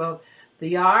frequencies. Well,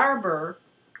 the arbor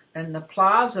and the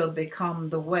plaza become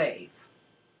the wave.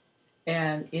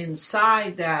 And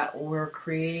inside that we're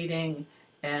creating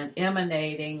and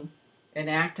emanating and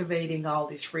activating all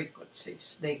these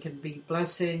frequencies. They can be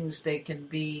blessings, they can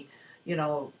be,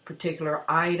 particular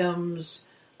items.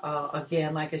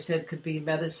 Again, like I said, could be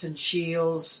medicine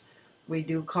shields. We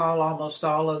do call almost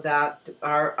all of that,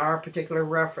 our particular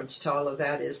reference to all of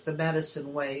that is the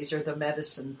medicine ways or the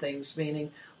medicine things,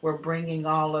 meaning we're bringing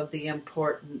all of the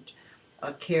important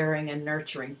caring and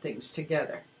nurturing things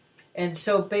together. And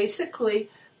so basically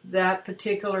that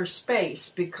particular space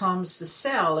becomes the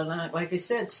cell. And like I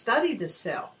said, study the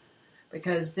cell,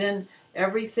 because then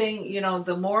everything,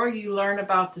 the more you learn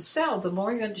about the cell, the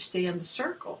more you understand the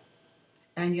circle.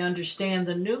 And you understand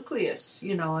the nucleus,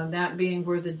 and that being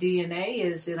where the DNA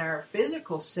is in our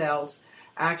physical cells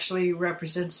actually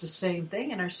represents the same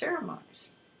thing in our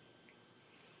ceremonies.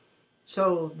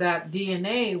 So that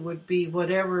DNA would be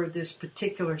whatever this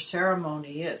particular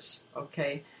ceremony is,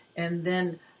 okay? And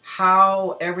then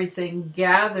how everything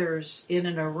gathers in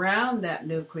and around that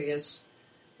nucleus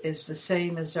is the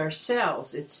same as our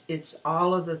cells. It's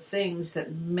all of the things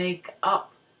that make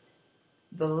up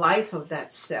the life of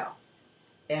that cell.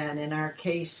 And in our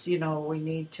case, we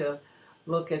need to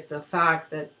look at the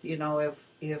fact that,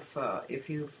 if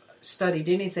you've studied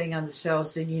anything on the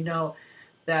cells, then you know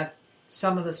that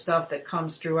some of the stuff that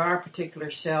comes through our particular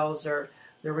cells are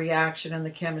the reaction and the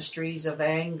chemistries of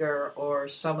anger or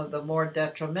some of the more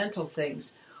detrimental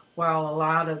things, while a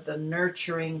lot of the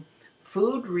nurturing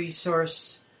food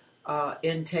resource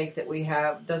intake that we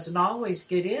have doesn't always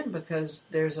get in because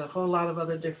there's a whole lot of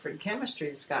other different chemistry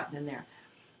that's gotten in there.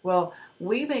 Well,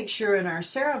 we make sure in our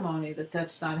ceremony that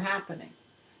that's not happening.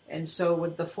 And so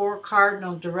with the 4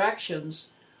 cardinal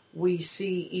directions, we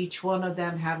see each one of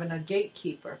them having a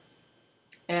gatekeeper.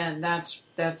 And that's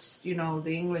the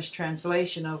English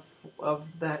translation of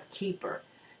that keeper.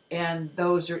 And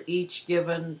those are each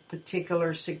given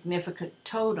particular significant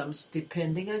totems,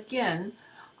 depending again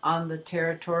on the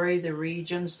territory, the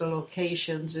regions, the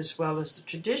locations, as well as the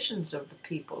traditions of the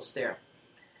peoples there.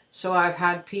 So I've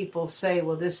had people say,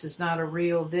 well, this is not a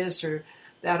real this, or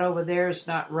that over there is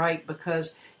not right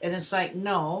because, and it's like,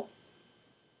 no,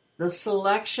 the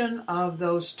selection of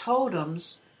those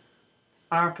totems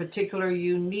are particularly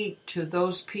unique to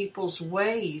those people's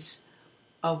ways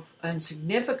of and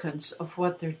significance of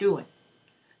what they're doing.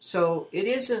 So it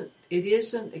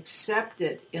isn't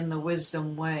accepted in the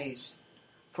wisdom ways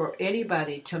for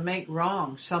anybody to make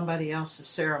wrong somebody else's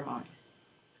ceremony.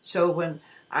 So when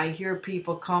I hear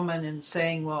people coming and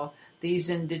saying, well, these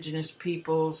indigenous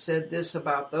people said this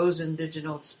about those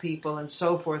indigenous people and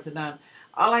so forth and on.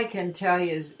 All I can tell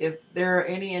you is if there are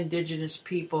any indigenous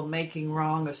people making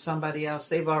wrong of somebody else,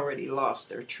 they've already lost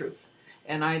their truth.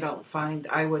 And I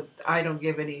don't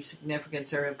give any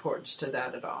significance or importance to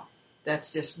that at all.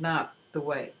 That's just not the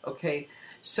way, okay?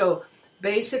 So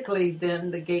basically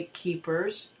then the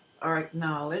gatekeepers are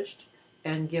acknowledged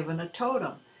and given a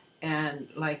totem. And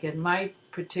like in my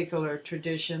particular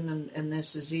tradition, and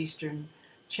this is Eastern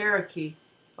Cherokee,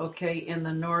 okay, in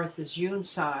the north is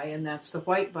Yunsai, and that's the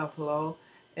white buffalo,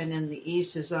 and in the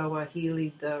east is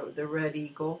Awahili, the red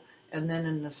eagle, and then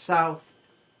in the south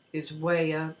is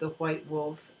Weya, the white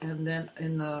wolf, and then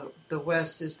in the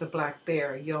west is the black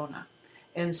bear, Yona.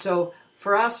 And so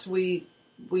for us, we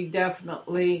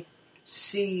definitely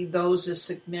see those as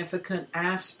significant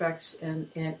aspects and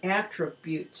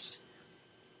attributes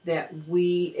that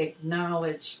we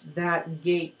acknowledge that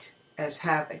gate as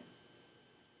having.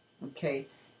 Okay,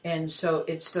 and so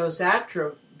it's those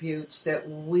attributes that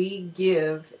we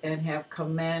give and have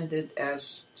commanded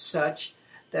as such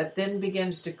that then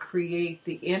begins to create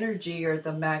the energy or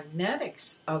the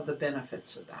magnetics of the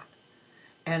benefits of that.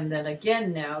 And then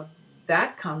again now,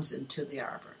 that comes into the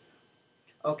arbor.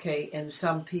 Okay, in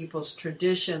some people's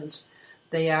traditions,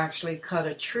 they actually cut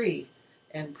a tree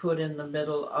and put in the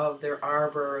middle of their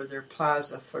arbor or their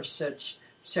plaza for such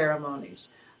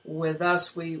ceremonies. With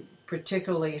us, we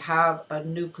particularly have a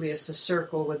nucleus, a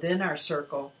circle within our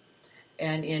circle,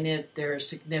 and in it there are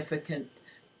significant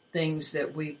things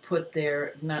that we put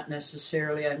there, not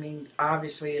necessarily,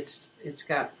 obviously it's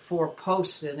got 4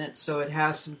 posts in it, so it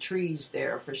has some trees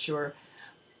there for sure.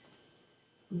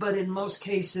 But in most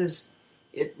cases,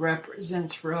 it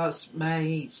represents for us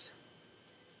maize.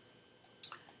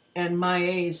 And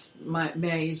maize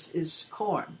is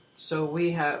corn. So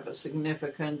we have a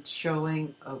significant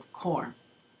showing of corn,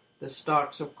 the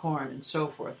stalks of corn and so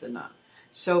forth and on.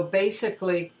 So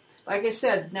basically, like I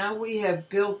said, now we have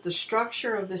built the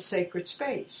structure of the sacred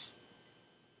space.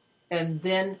 And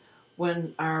then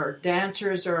when our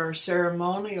dancers or our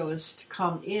ceremonialists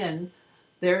come in,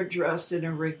 they're dressed in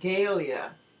a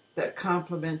regalia that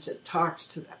complements it, talks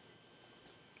to them.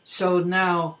 So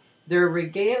now their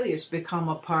regalias become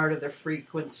a part of the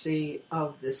frequency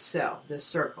of this cell, this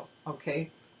circle,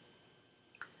 okay?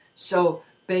 So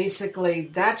basically,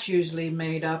 that's usually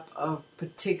made up of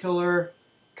particular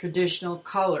traditional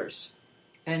colors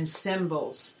and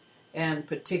symbols and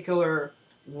particular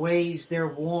ways they're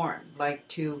worn, like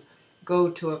to go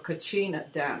to a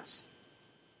kachina dance.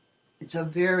 It's a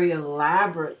very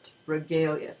elaborate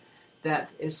regalia that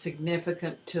is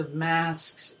significant to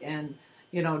masks and,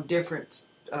 different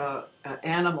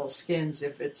animal skins.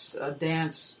 If it's a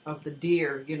dance of the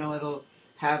deer, it'll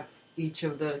have, each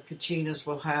of the kachinas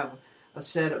will have a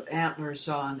set of antlers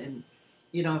on. And,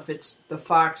 if it's the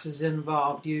foxes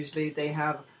involved, usually they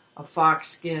have a fox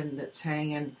skin that's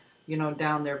hanging,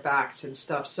 down their backs and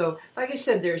stuff. So, like I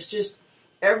said, there's just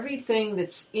everything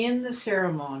that's in the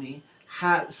ceremony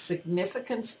has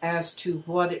significance as to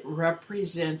what it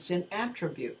represents in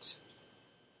attributes.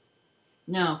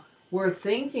 Now, we're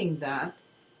thinking that,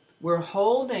 we're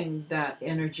holding that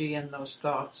energy and those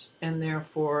thoughts, and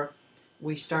therefore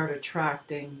we start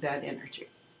attracting that energy.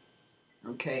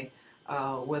 Okay?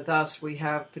 With us, we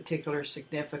have particular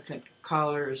significant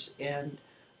colors, and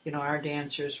our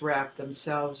dancers wrap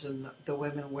themselves, and the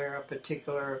women wear a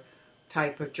particular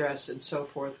type of dress and so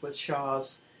forth with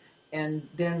shawls. And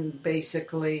then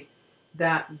basically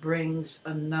that brings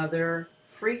another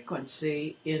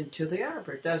frequency into the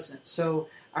arbor, doesn't it? So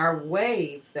our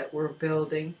wave that we're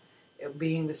building,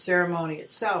 being the ceremony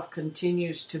itself,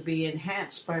 continues to be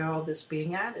enhanced by all this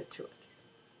being added to it.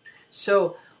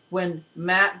 So when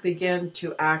Matt began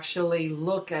to actually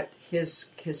look at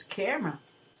his camera,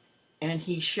 and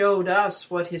he showed us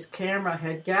what his camera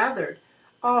had gathered,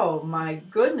 oh my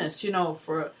goodness,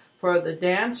 for the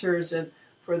dancers and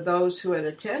for those who had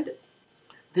attended,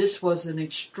 this was an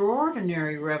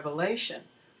extraordinary revelation.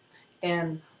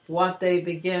 And what they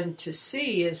begin to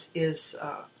see is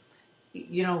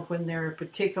when there are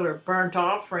particular burnt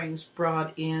offerings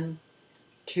brought in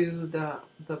to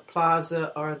the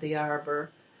plaza or the arbor,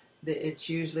 it's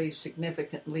usually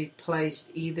significantly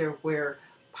placed either where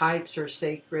pipes or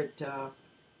sacred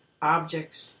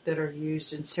objects that are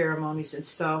used in ceremonies and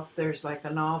stuff. There's like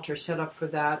an altar set up for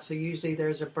that. So usually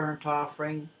there's a burnt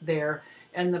offering there.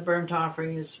 And the burnt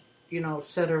offering is,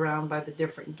 set around by the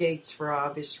different gates for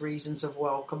obvious reasons of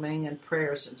welcoming and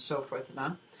prayers and so forth and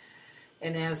on.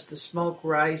 And as the smoke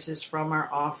rises from our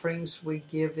offerings, we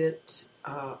give it,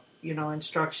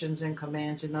 instructions and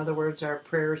commands. In other words, our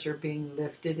prayers are being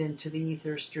lifted into the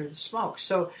ethers through the smoke.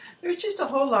 So there's just a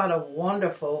whole lot of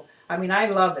wonderful, I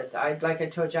love it. Like I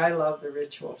told you, I love the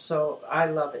ritual, so I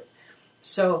love it.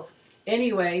 So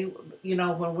anyway,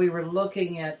 when we were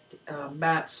looking at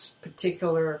Matt's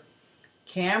particular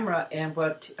camera and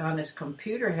what on his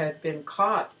computer had been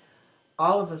caught,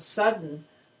 all of a sudden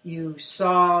you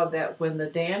saw that when the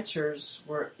dancers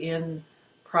were in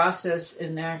process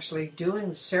in actually doing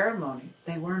the ceremony,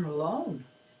 they weren't alone.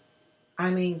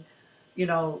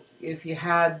 If you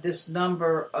had this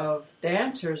number of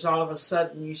dancers, all of a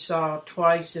sudden you saw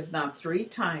twice, if not three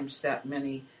times that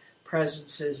many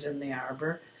presences in the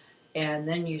arbor. And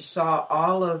then you saw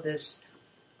all of this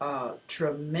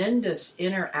tremendous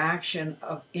interaction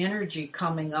of energy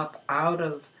coming up out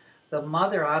of the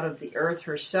mother, out of the earth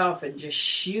herself, and just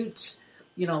shoots,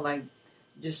 like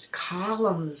just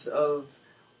columns of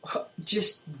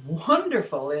just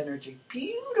wonderful energy,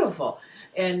 beautiful,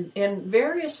 and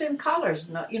various in colors.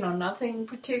 Nothing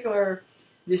particular.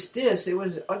 It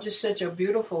was just such a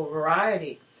beautiful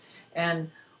variety. And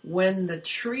when the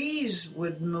trees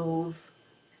would move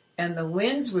and the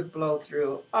winds would blow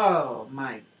through, oh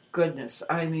my goodness!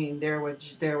 There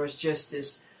was just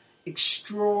this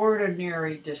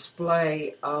extraordinary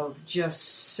display of just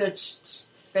such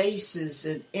faces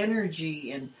and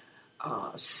energy and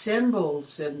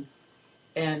symbols and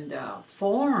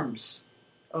forms,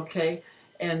 okay?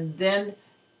 And then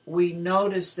we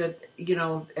noticed that,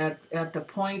 at the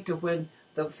point of when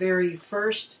the very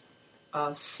first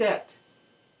set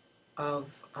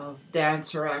of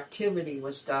dance or activity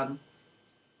was done,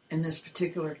 in this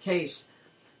particular case,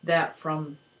 that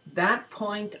from that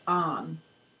point on,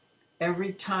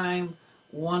 every time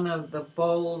one of the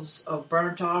bowls of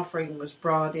burnt offering was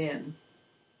brought in,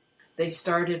 they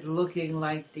started looking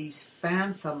like these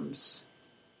phantoms.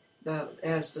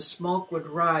 As the smoke would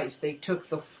rise, they took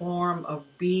the form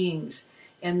of beings,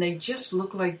 and they just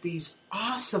looked like these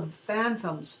awesome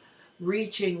phantoms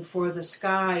reaching for the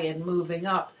sky and moving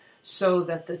up, so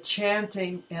that the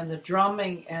chanting and the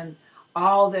drumming and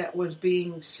all that was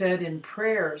being said in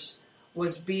prayers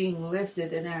was being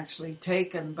lifted and actually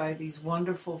taken by these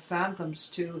wonderful phantoms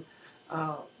to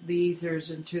the ethers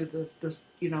and to the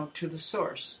to the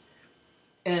source.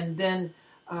 And then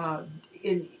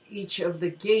in each of the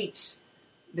gates,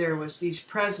 there was these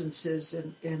presences,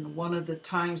 and one of the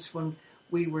times when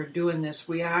we were doing this,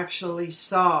 we actually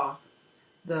saw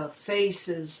the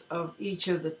faces of each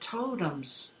of the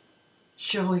totems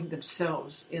showing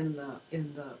themselves in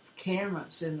the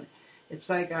cameras. And it's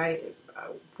like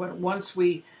once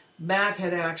Matt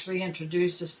had actually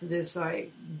introduced us to this, I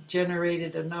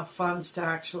generated enough funds to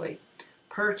actually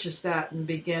purchase that and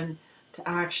begin to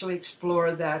actually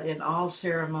explore that in all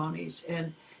ceremonies.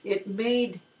 And it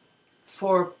made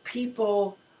for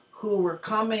people who were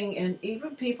coming, and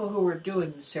even people who were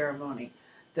doing the ceremony,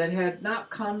 that had not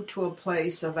come to a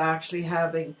place of actually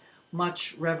having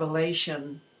much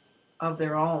revelation of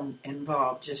their own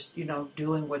involved, just,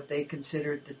 doing what they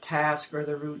considered the task or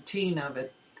the routine of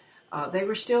it. They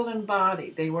were still in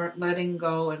body. They weren't letting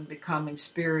go and becoming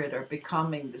spirit or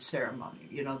becoming the ceremony.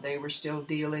 They were still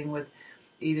dealing with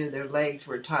either their legs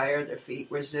were tired, their feet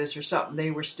were this or something.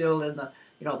 They were still in the,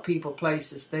 people,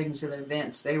 places, things, and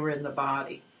events. They were in the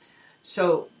body.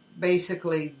 So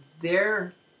basically,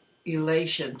 their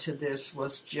elation to this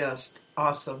was just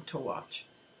awesome to watch.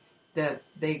 That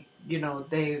they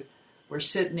were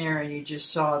sitting there and you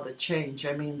just saw the change.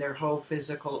 I mean, their whole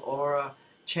physical aura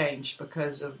changed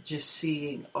because of just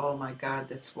seeing, oh my God,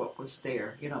 that's what was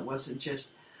there. It wasn't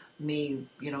just me,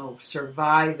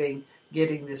 surviving,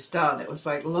 getting this done. It was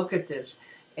like, look at this.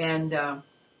 And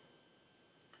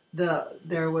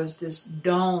there was this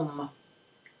dome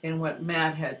in what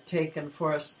Matt had taken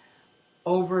for us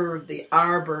over the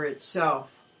arbor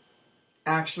itself,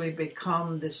 actually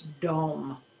become this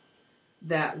dome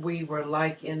that we were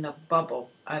like in a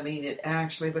bubble. I mean, it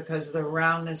actually, because of the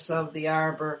roundness of the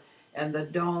arbor and the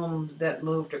dome that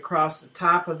moved across the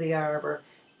top of the arbor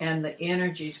and the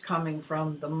energies coming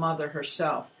from the mother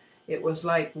herself, it was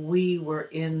like we were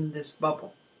in this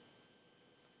bubble.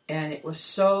 And it was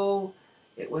so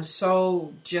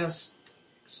just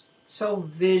so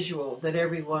visual that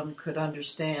everyone could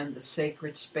understand the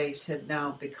sacred space had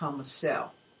now become a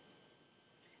cell.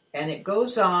 And it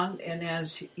goes on, and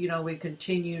as we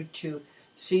continue to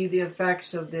see the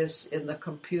effects of this in the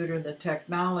computer and the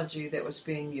technology that was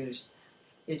being used,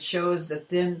 it shows that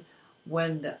then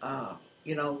when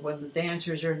the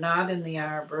dancers are not in the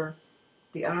arbor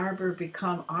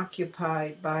become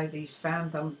occupied by these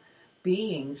phantom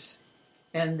beings,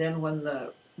 and then when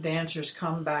the dancers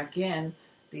come back in,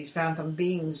 these phantom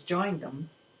beings join them,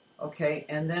 okay?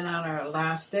 And then on our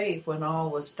last day, when all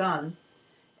was done,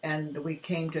 and we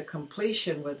came to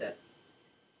completion with it,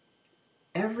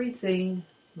 everything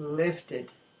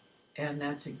lifted. And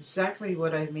that's exactly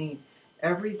what I mean.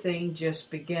 Everything just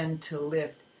began to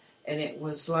lift. And it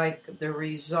was like the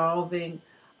resolving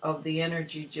of the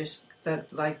energy, just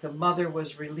that like the mother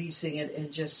was releasing it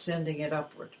and just sending it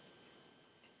upward.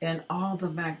 And all the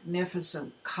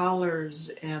magnificent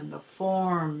colors and the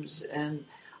forms and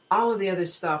all of the other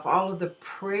stuff, all of the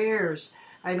prayers.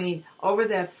 I mean, over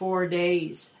that 4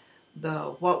 days,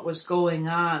 what was going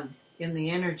on in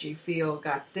the energy field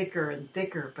got thicker and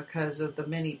thicker because of the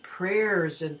many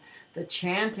prayers and the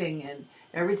chanting and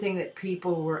everything that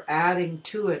people were adding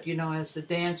to it. As the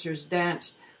dancers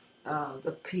danced,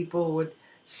 the people would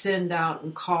send out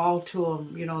and call to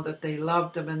them, that they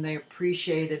loved them and they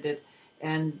appreciated it.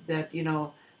 And that,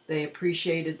 they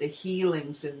appreciated the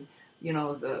healings, and,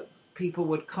 the people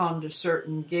would come to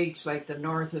certain gates like the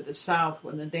north or the south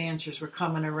when the dancers were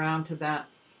coming around to that,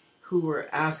 who were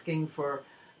asking for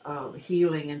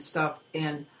healing and stuff.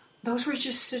 And those were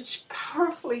just such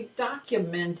powerfully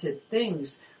documented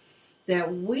things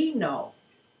that we know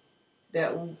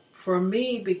that, for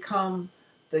me, become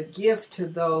the gift to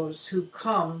those who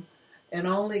come and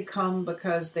only come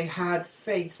because they had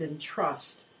faith and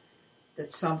trust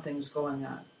that something's going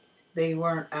on. They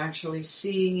weren't actually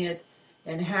seeing it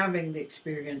and having the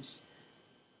experience.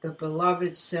 The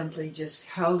beloved simply just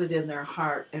held it in their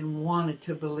heart and wanted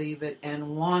to believe it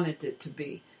and wanted it to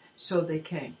be. So they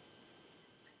came.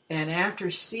 And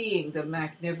after seeing the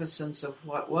magnificence of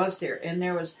what was there, and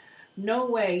there was no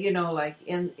way, like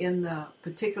in the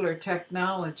particular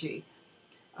technology,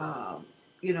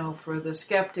 for the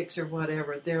skeptics or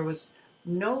whatever, there was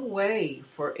no way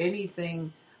for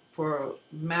anything, for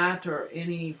Matt or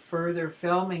any further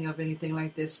filming of anything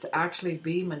like this to actually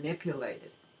be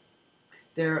manipulated.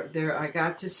 I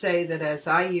got to say that as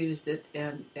I used it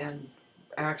and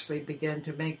actually began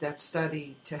to make that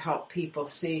study to help people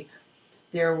see,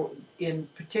 there in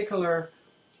particular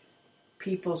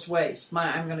people's ways.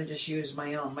 I'm going to just use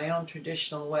my own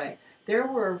traditional way. There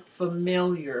were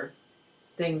familiar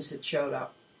things that showed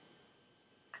up.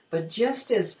 But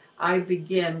just as I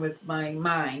began with my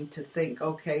mind to think,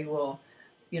 okay, well,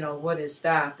 what is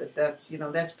that? That's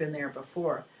that's been there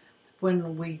before.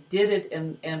 When we did it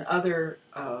and other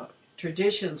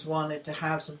traditions wanted to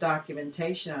have some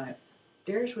documentation on it,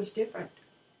 theirs was different.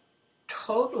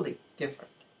 Totally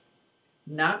different.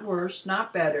 Not worse,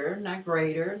 not better, not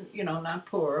greater, not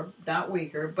poorer, not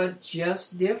weaker, but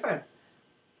just different.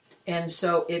 And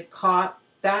so it caught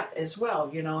that as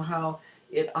well, how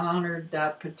it honored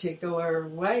that particular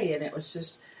way. And it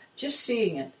was just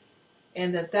seeing it.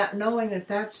 And that knowing that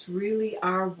that's really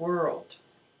our world.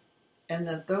 And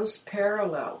that those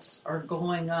parallels are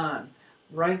going on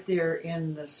right there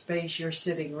in the space you're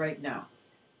sitting right now.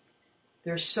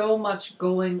 There's so much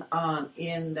going on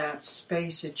in that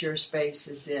space that your space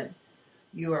is in.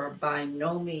 You are by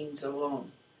no means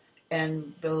alone.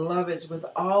 And beloveds, with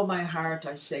all my heart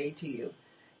I say to you,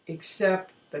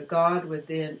 accept the God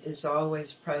within is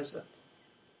always present.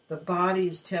 The body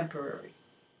is temporary,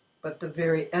 but the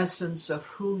very essence of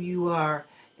who you are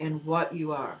and what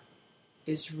you are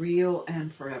is real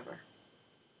and forever.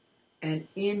 And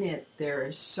in it there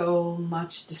is so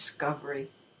much discovery.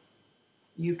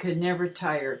 You can never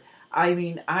tire. I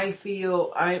mean,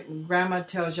 Grandma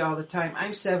tells you all the time,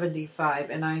 I'm 75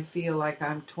 and I feel like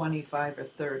I'm 25 or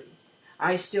 30.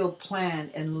 I still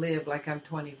plan and live like I'm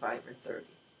 25 or 30.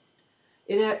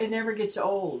 It never gets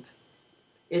old.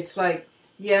 It's like,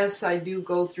 yes, I do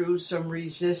go through some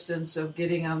resistance of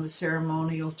getting on the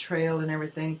ceremonial trail and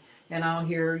everything, and I'll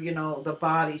hear, the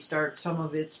body start, some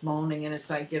of it's moaning, and it's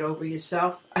like, get over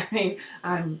yourself. I mean,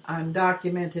 I'm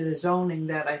documented as owning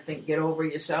that, I think, get over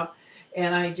yourself,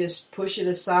 and I just push it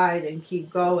aside and keep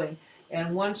going.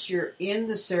 And once you're in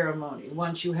the ceremony,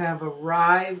 once you have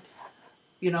arrived,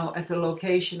 at the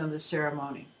location of the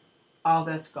ceremony, all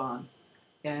that's gone.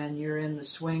 And you're in the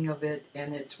swing of it,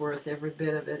 and it's worth every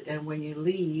bit of it. And when you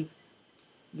leave,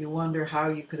 you wonder how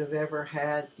you could have ever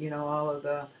had, all of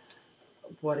the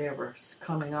whatever's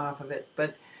coming off of it.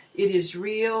 But it is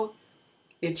real.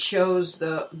 It shows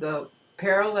the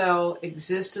parallel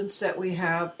existence that we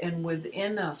have, and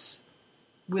within us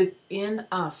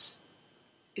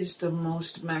is the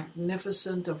most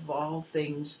magnificent of all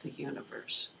things, the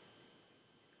universe.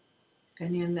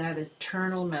 And in that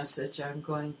eternal message, I'm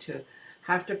going to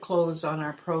have to close on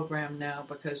our program now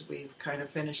because we've kind of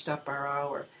finished up our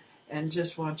hour, and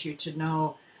just want you to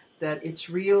know that it's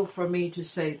real for me to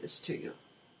say this to you.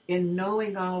 In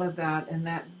knowing all of that, and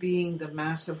that being the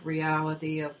massive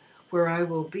reality of where I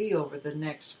will be over the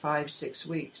next 5-6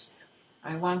 weeks,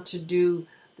 I want to do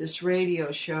this radio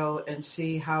show and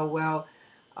see how well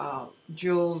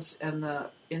Jules and the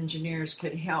engineers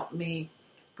can help me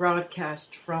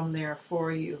broadcast from there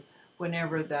for you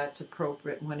whenever that's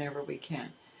appropriate, whenever we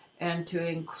can, and to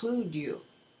include you,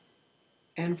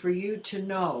 and for you to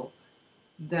know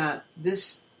that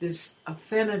this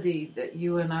affinity that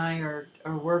you and I are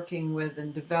working with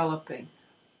and developing,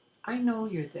 I know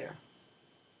you're there.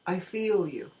 I feel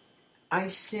you. I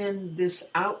send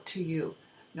this out to you.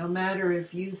 No matter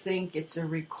if you think it's a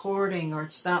recording or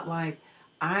it's not live,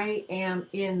 I am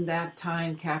in that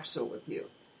time capsule with you.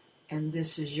 And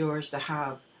this is yours to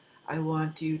have. I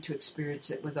want you to experience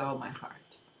it with all my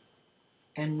heart.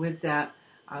 And with that,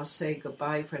 I'll say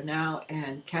goodbye for now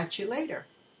and catch you later.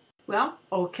 Well,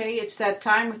 okay, it's that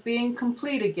time of being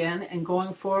complete again and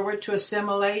going forward to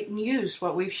assimilate and use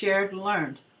what we've shared and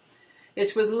learned.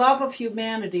 It's with love of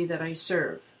humanity that I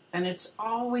serve, and it's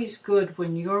always good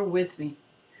when you're with me.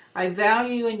 I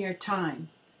value you in your time,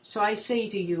 so I say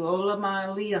to you, Ola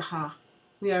Ma'aliaha,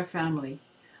 we are family.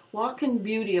 Walk in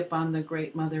beauty upon the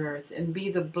great Mother Earth and be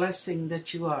the blessing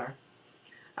that you are.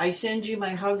 I send you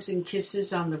my hugs and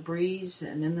kisses on the breeze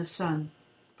and in the sun.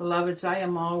 Beloveds, I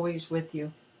am always with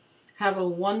you. Have a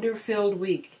wonder-filled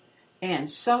week and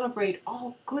celebrate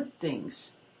all good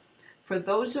things. For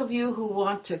those of you who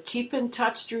want to keep in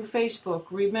touch through Facebook,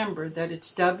 remember that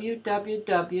it's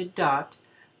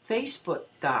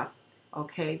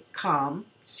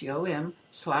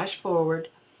www.facebook.com//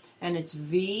 and it's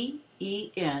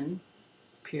VEN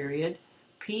PA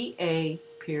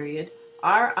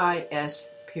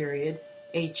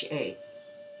RIS.HA.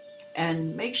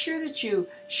 And make sure that you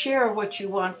share what you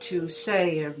want to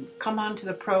say and come onto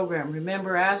the program.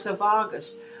 Remember, as of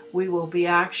August, we will be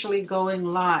actually going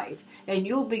live. And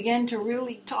you'll begin to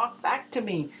really talk back to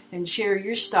me and share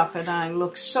your stuff. And I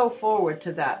look so forward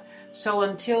to that. So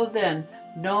until then,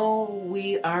 know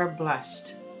we are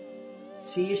blessed.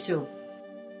 See you soon.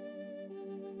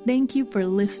 Thank you for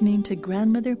listening to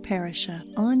Grandmother Parisha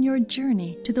on your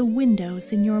journey to the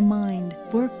windows in your mind.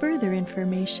 For further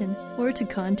information or to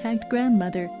contact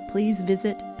Grandmother, please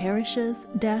visit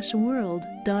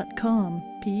parishas-world.com,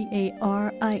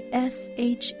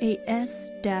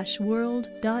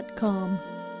 parishas-world.com.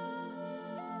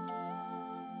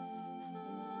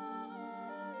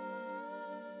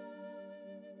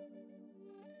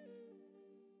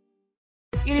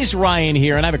 It is Ryan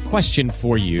here, and I have a question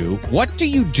for you. What do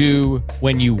you do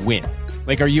when you win?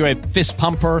 Like, are you a fist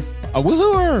pumper, a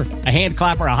woohooer, a hand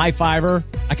clapper, a high fiver?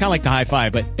 I kind of like the high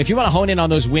five, but if you want to hone in on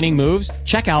those winning moves,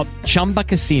 check out Chumba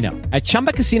Casino. At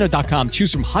ChumbaCasino.com,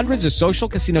 choose from hundreds of social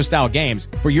casino-style games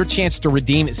for your chance to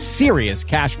redeem serious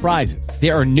cash prizes.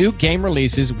 There are new game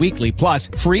releases weekly, plus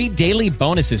free daily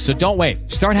bonuses, so don't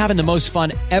wait. Start having the most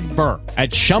fun ever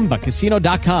at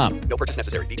ChumbaCasino.com. No purchase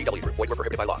necessary. VGW Group. Void where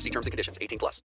prohibited by law. See terms and conditions. 18+.